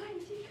 Come on, you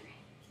did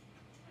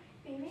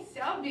great. Baby.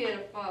 So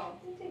beautiful.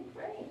 You did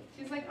great.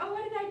 She's like, oh,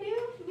 what did I do?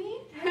 Me?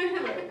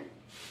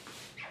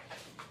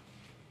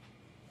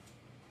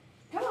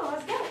 Come on,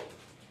 let's go.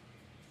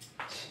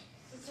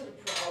 She's such a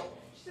pro.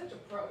 She's such a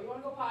pro. You want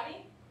to go potty?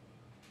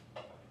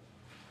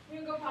 You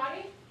want to go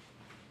potty?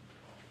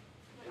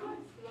 Come on.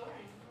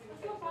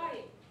 Let's go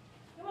potty.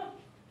 Come on.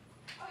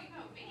 Oh, you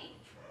know me.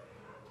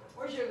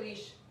 Where's your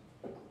leash?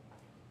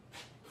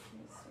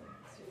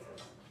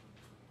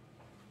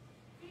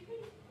 Pretty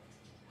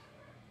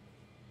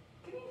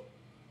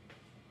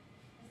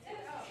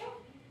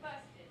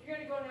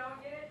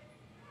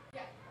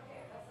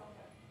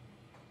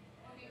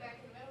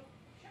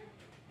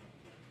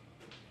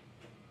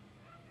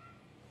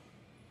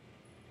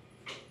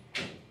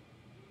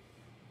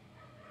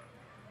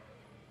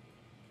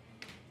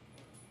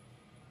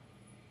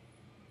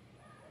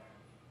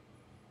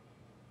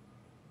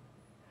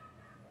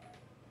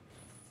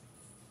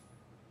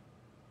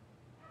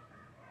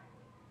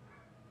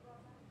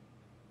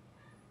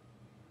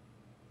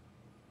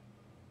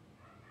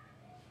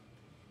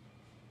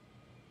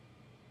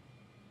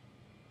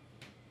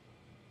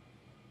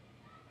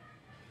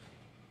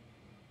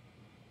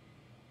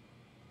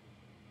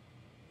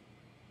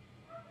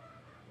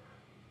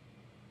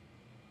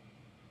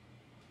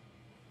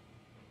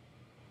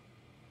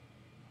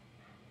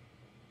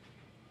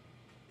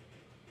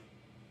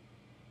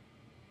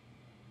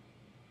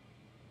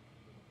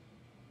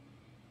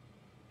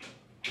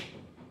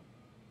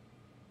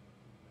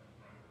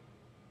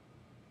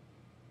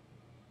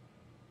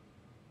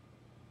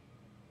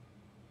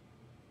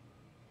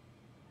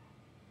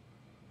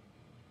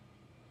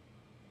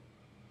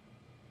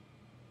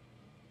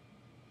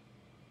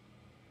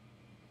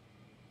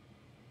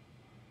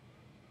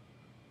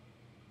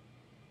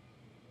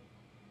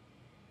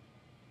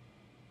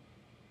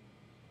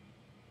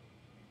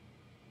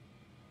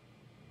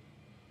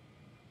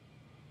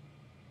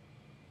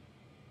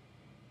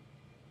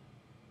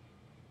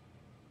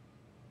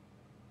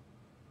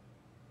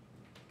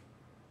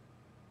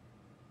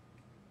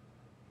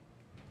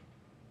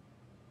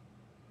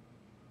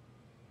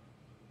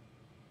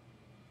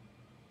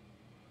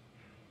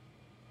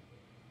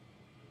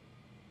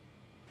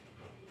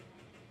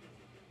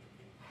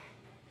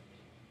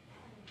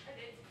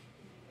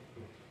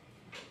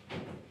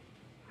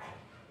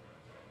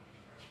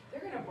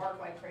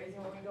like crazy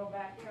when we go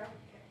back here.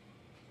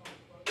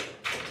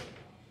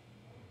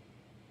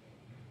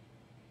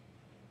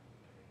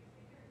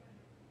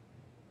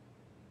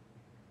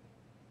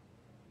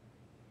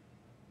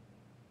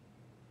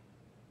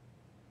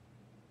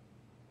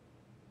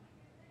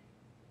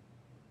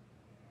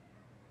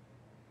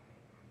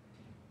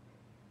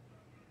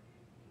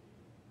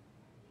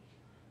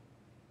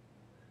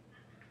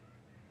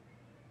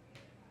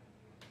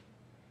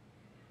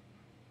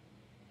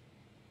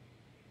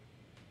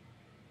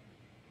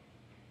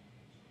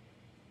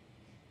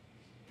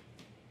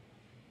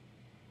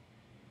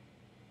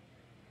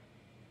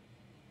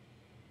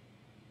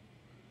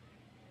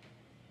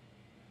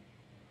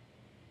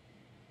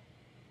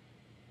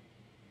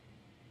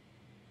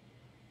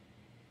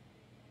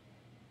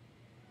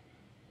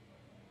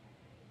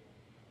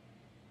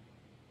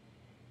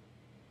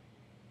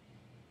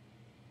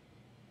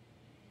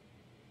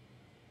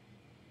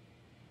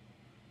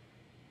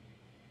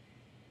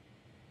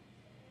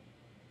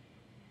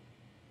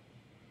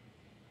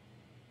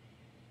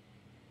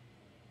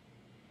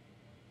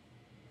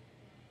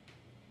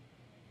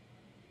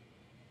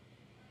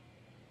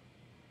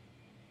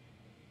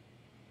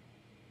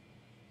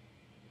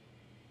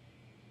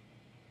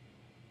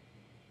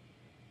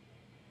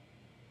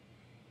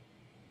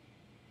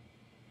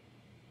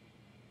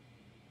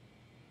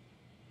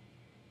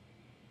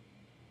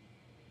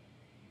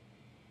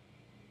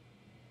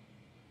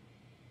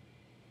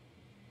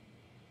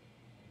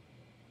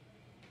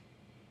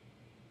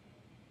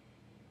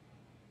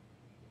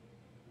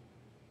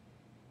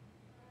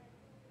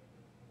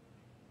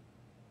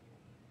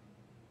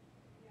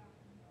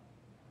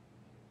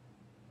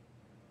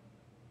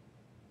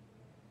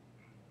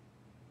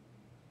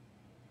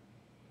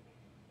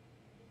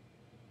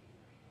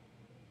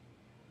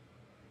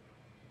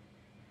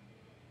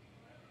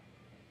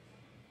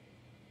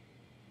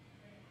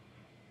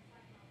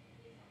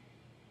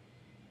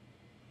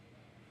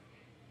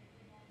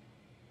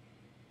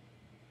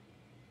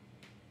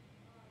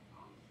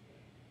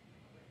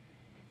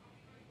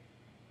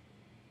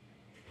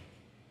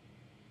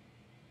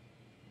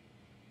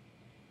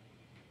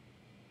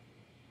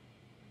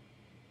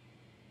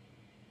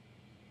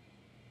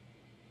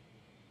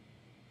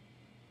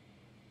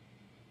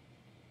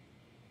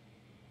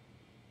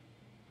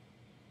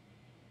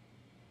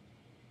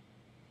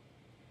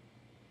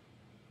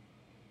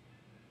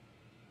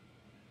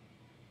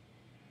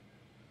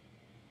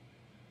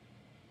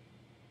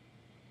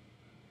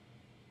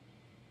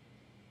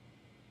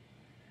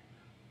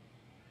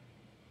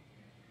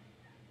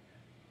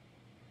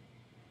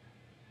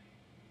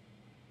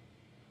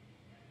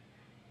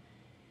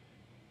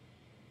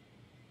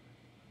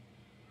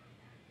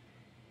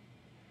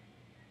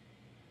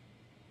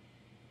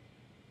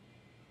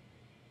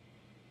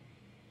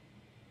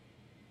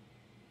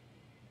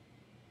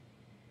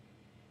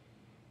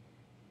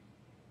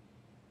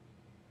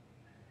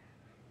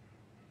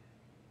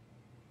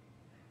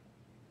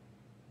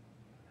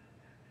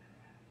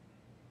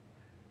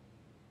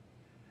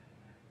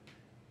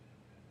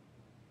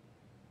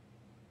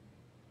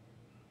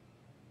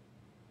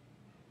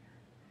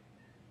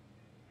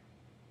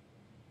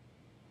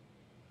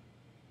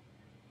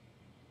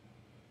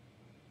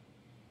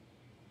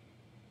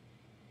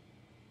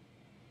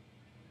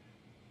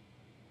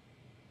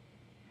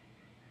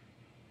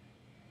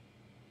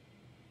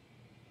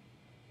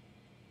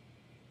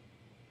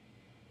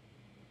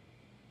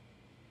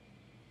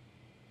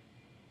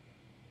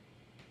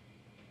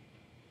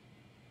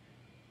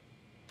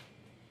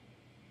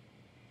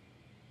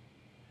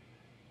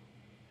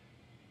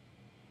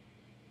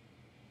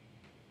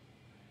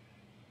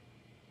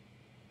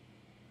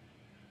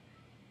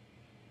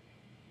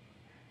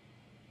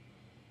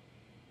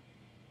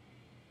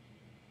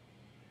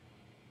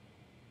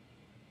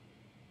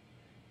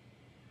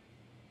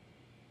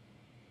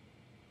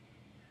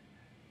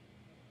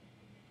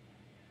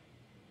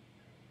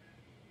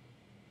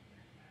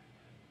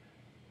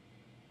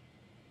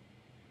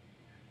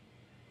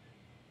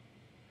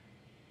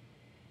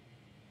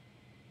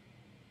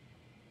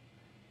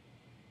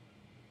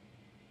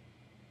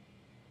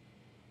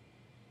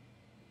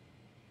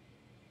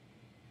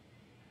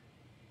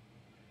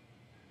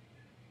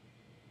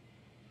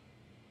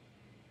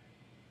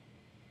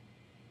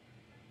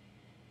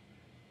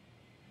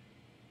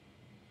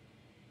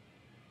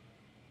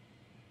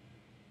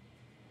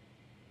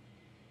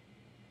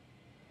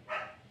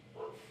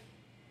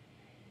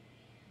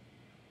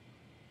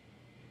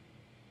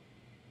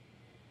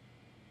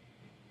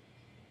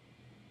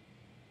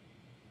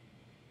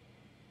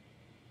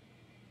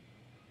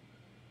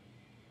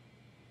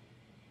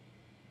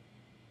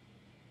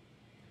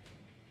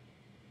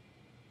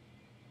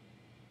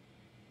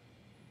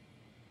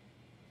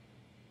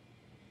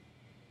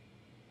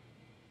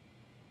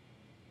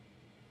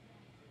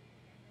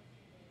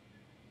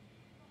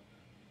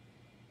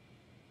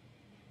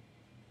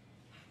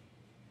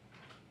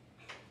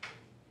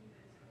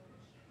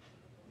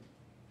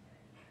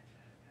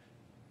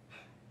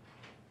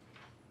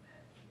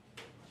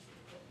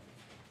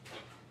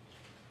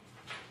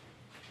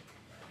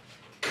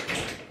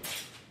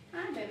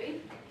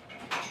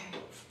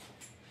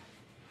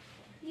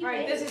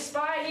 right, this is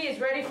Spy. He is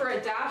ready for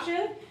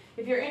adoption.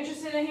 If you're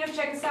interested in him,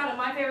 check us out at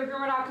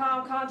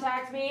myfavoritegroomer.com.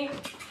 Contact me.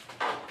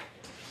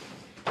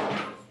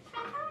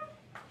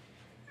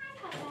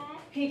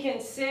 He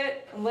can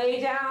sit, lay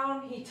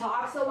down. He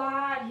talks a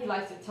lot. He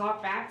likes to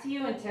talk back to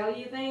you and tell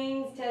you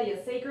things, tell you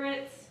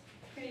secrets.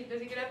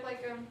 Does he get up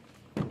like your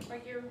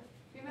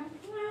female?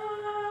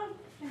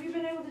 Have you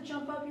been able to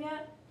jump up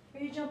yet?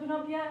 Are you jumping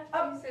up yet?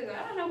 Up. He says,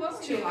 I don't know what's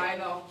It's too high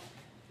though.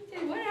 He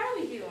said, what are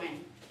we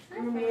doing?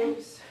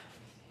 Oops.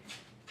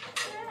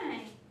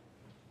 Hi.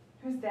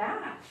 Who's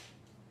that?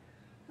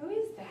 Who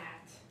is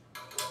that?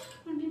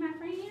 Want to be my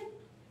friend?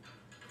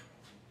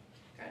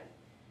 Good.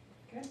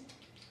 Good.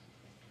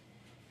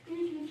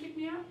 You can kick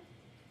me out?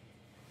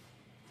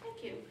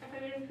 Thank you. Have I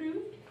been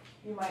improved?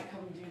 You might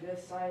come do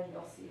this side and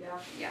you'll see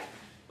that. Yeah.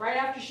 Right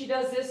after she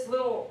does this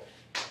little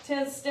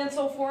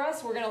stencil for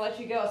us, we're going to let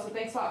you go. So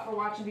thanks a lot for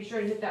watching. Be sure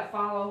to hit that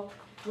follow,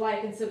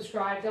 like, and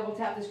subscribe. Double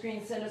tap the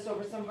screen, send us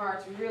over some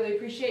hearts. We really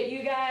appreciate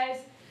you guys.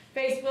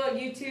 Facebook,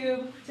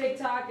 YouTube,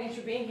 TikTok, thanks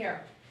for being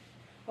here.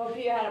 Hope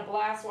you had a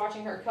blast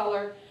watching her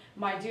color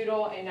my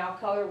doodle and now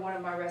color one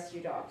of my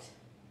rescue dogs.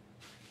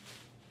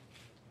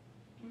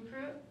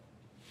 Improve?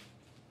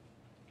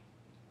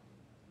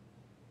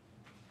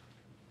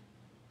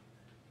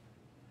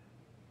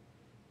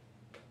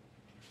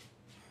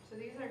 So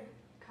these are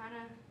kind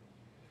of,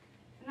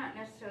 they're not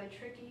necessarily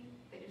tricky,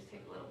 they just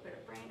take a little bit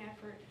of brain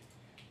effort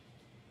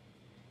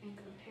in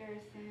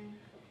comparison.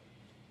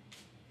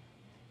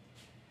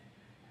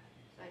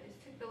 So I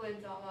just took the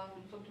lids all off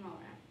and flipped them all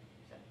around.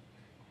 So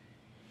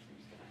I'm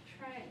just going to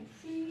try it and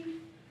see.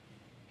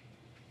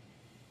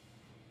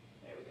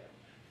 There we go.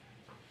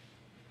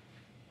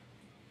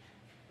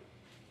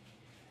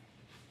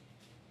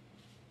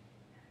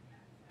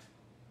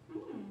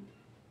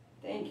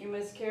 Thank you,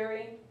 Miss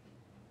Carrie.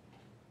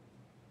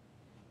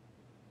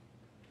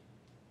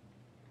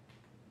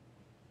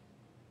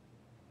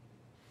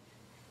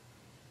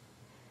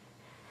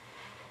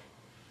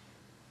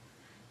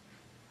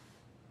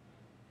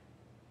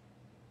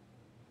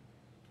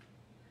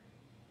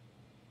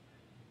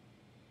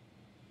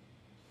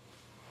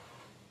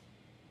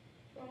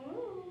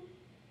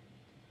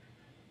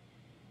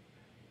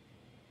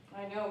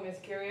 I know, Miss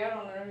Carrie, I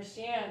don't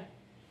understand.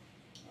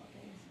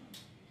 Okay, so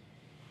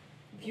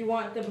if you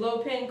want the blow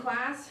pin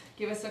class,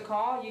 give us a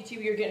call.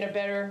 YouTube, you're getting a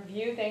better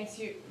view. Thanks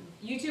to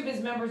YouTube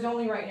is members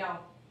only right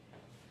now.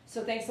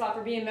 So thanks a lot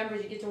for being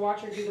members. You get to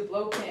watch her do the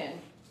blow pin.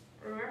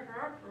 There we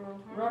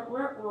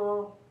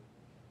go.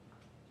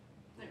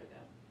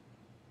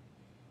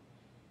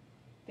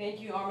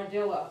 Thank you,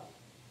 Armadillo.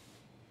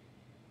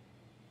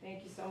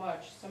 Thank you so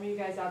much. Some of you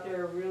guys out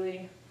there are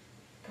really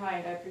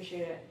kind. I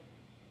appreciate it.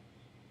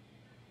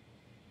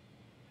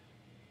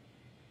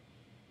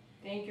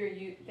 Thank you,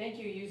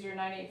 user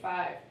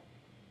 985.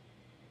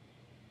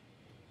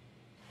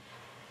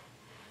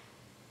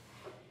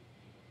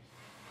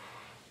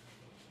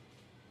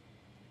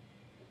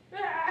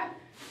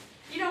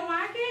 You don't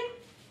like it?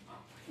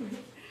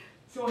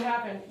 So what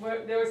happened?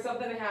 There was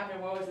something that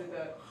happened. What was it?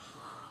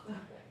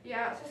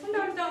 Yeah, so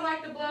sometimes don't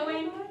like the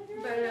blowing,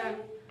 but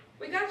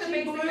we got the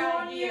basic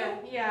idea.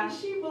 Yeah. Did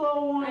she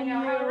blow on you? I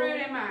know, how rude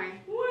am I?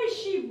 What is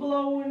she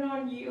blowing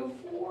on you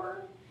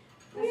for?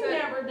 We've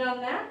never done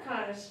that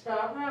kind of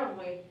stuff, have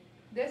we?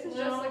 This is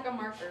just like a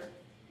marker.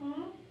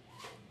 Hmm?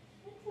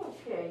 It's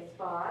okay,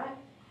 Spot.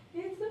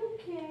 It's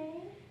okay.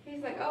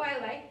 He's like, oh, I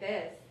like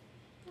this.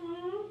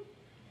 Hmm?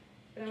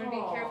 But I'm going to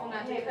be careful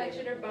not to touch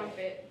it or bump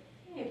it.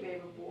 Hey,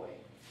 baby boy.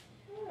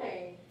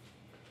 Hey.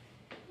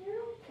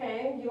 You're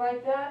okay. You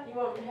like that? You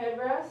want a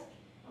headrest?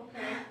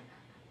 Okay.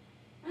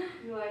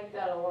 You like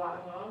that a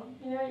lot, huh?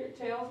 Yeah, your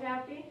tail's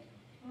happy?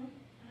 Hmm?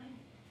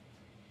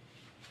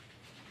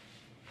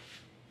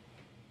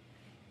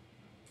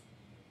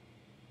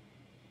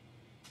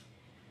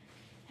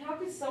 How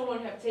could someone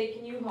have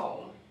taken you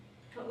home,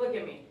 look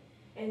at me,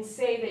 and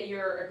say that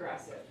you're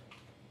aggressive?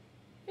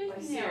 Like,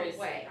 seriously,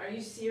 way. Are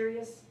you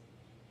serious?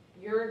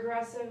 You're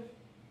aggressive?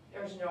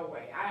 There's no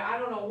way. I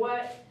don't know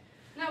what.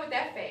 Not with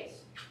that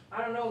face.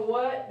 I don't know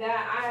what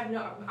that, I don't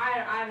know. I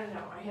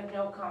have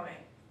no comment.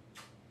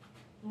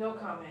 No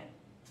comment.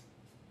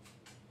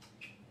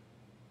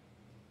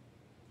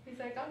 He's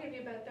like, I'll give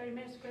you about 30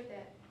 minutes to quit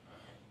that.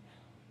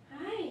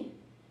 Hi.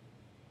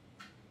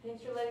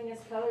 Thanks for letting us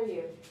color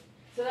you.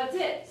 So that's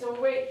it. So we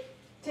wait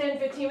 10,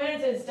 15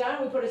 minutes and it's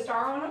done. We put a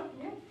star on him.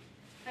 Yeah.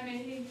 I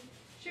mean, he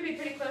should be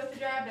pretty close to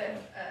dry, but,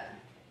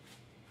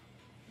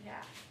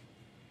 yeah.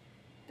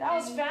 That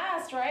was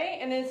fast, right?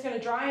 And then it's going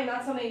to dry and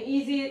not something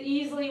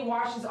easily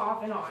washes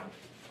off and on.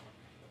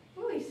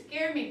 Ooh, he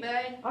scared me,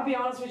 bud. I'll be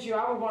honest with you,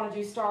 I would want to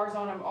do stars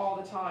on him all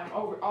the time,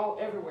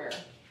 everywhere.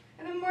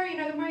 And the more you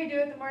do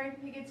it, the more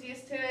he gets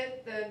used to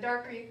it, the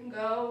darker you can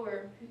go,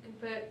 or you can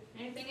put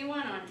anything you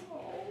want on it.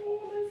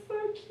 Oh, that's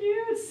so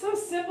cute. It's so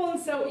simple and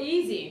so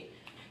easy.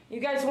 You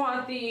guys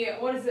want the,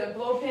 what is it,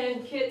 blow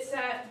pin kit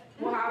set?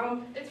 We'll have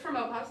them. It's from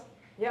Opus.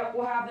 Yep,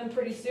 we'll have them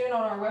pretty soon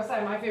on our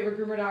website,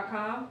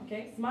 myfavoritegroomer.com.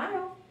 Okay,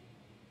 smile.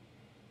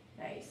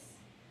 Nice.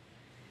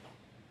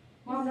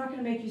 Well, I'm not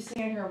going to make you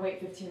stand here and wait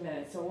 15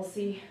 minutes, so we'll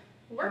see.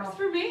 Works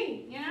for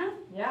me, you know?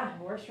 Yeah, it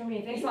works for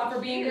me. Thanks a lot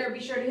for being here. Be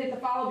sure to hit the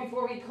follow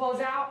before we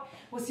close out.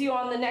 We'll see you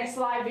on the next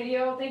live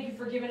video. Thank you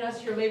for giving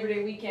us your Labor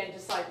Day weekend,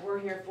 just like we're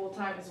here full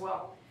time as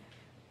well.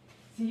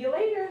 See you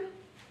later.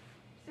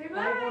 Say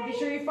bye. Well, be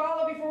sure you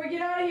follow before we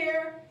get out of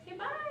here. Say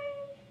bye.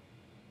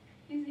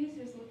 He's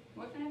just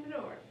looking at the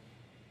door.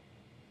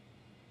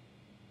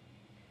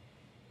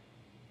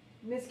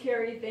 Miss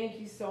Carrie, thank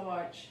you so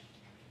much.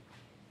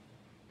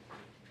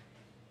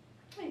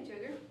 Hey,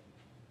 Sugar.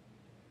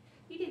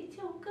 You did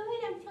so good.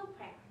 I'm so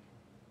proud.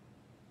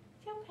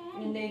 So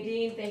proud. And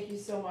Nadine, thank you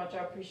so much. I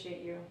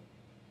appreciate you.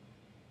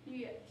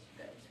 Yes,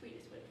 the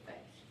sweetest with the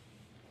face.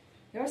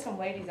 There were some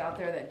ladies out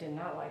there that did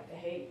not like the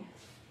hate.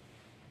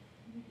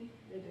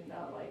 They did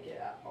not like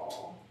it at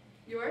all.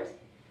 Yours?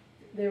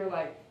 They were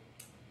like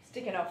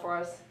sticking up for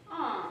us.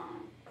 Aw.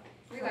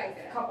 We like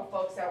that. A couple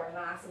folks that were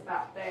nice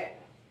about that.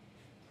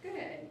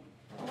 Good.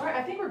 All right,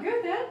 I think we're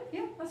good then.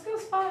 Yeah. Let's go,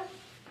 Spot.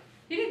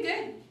 You did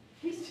good.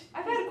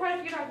 I've had quite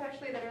a few dogs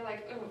actually that are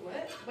like, oh,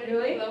 what? But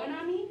Really? it's blowing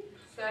on me.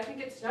 So I think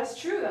it's just, That's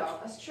true though.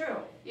 That's true.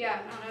 yeah,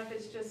 I don't know if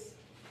it's just,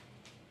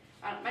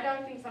 my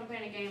dog thinks I'm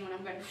playing a game when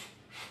I'm going,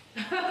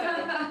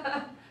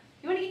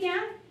 you want to get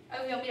down?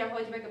 Oh, you want me to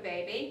hold you like a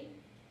baby?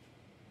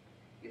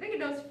 You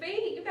think of those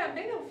feet? You got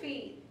big old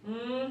feet.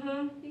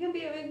 Mm-hmm. You gonna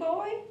be a big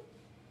boy?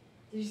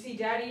 Did you see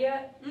Daddy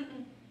yet?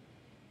 Mm-mm.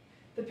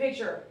 The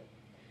picture.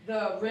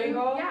 The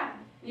rainbow? Yeah.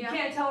 You Yeah.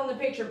 can't tell in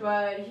the picture,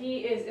 but he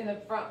is in the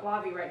front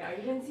lobby right now. You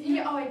didn't see him?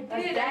 Yeah, oh, I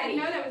That's did. I Daddy.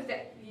 didn't know that was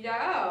that.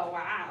 Oh,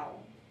 wow.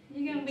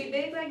 You gonna be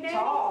big like that?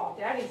 Tall.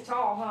 Daddy's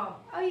tall, huh?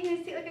 Oh, you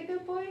gonna sit like a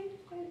good boy?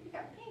 Oh, you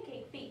got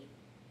pancake feet.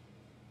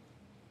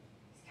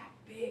 He's got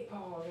big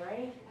paws,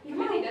 right? He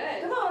really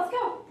does. Come on, let's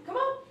go. Come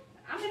on.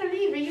 I'm gonna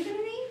leave. Are you gonna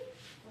leave?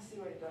 Let's see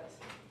what he does.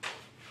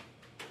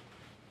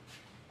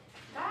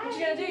 Bye. What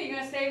you gonna do? You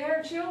gonna stay there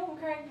and chill?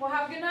 Okay. Well,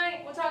 have a good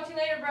night. We'll talk to you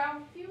later,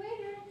 bro. See you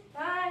later.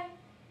 Bye.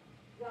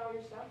 Is that all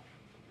your stuff?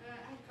 I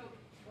have Coke.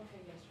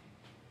 Okay, yes.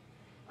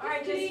 All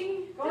right, Just just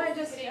kidding. go ahead.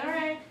 Just Just kidding. all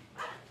right.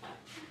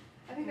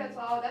 I think that's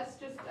all. That's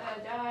just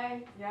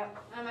dye. Yep.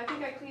 I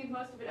think I cleaned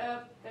most of it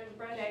up. There's a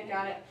brush. Okay,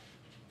 got it.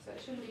 So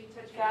it shouldn't be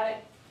touching. Got it.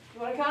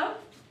 You wanna come?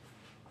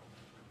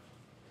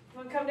 You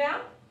wanna come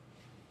down?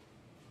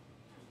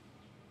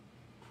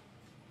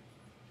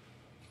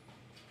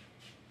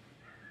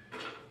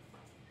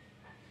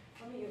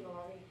 Let me get in the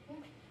lobby. Yeah.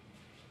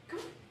 Come.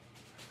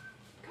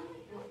 Come.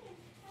 Come.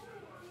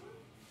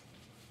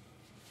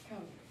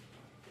 Come.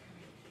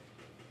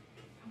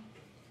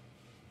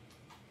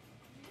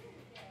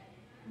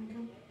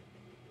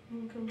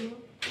 Come, Bill.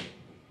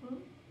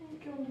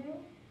 Come, Bill.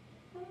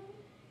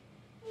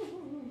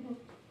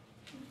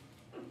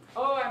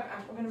 Oh,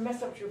 I'm gonna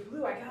mess up your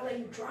blue. I gotta let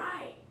you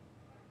dry.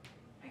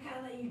 I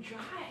gotta let you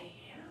dry.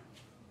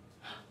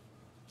 Yeah.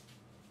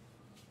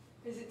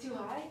 Is it too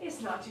high?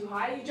 It's not too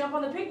high. You jump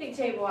on the picnic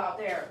table out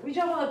there. We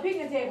jump on the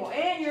picnic table,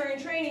 and you're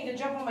in training to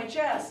jump on my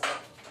chest.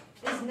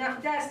 It's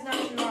not. That's not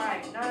too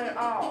high. Not at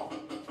all.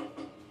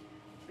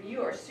 But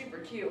you are super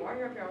cute. While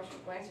you're up here, I'm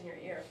just glancing your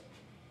ear.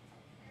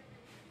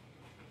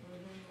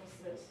 What's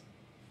this?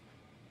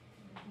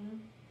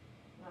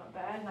 Not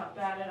bad. Not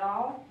bad at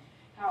all.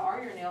 How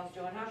are your nails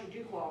doing? How's your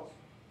dew claws?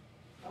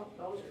 Oh,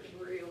 those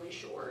are really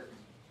short.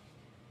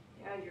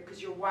 Yeah, because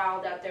you're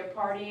wild out there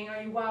partying.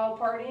 Are you wild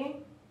partying?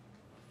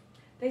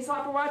 Thanks a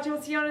lot for watching.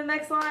 We'll see you on the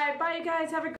next live. Bye, you guys. Have a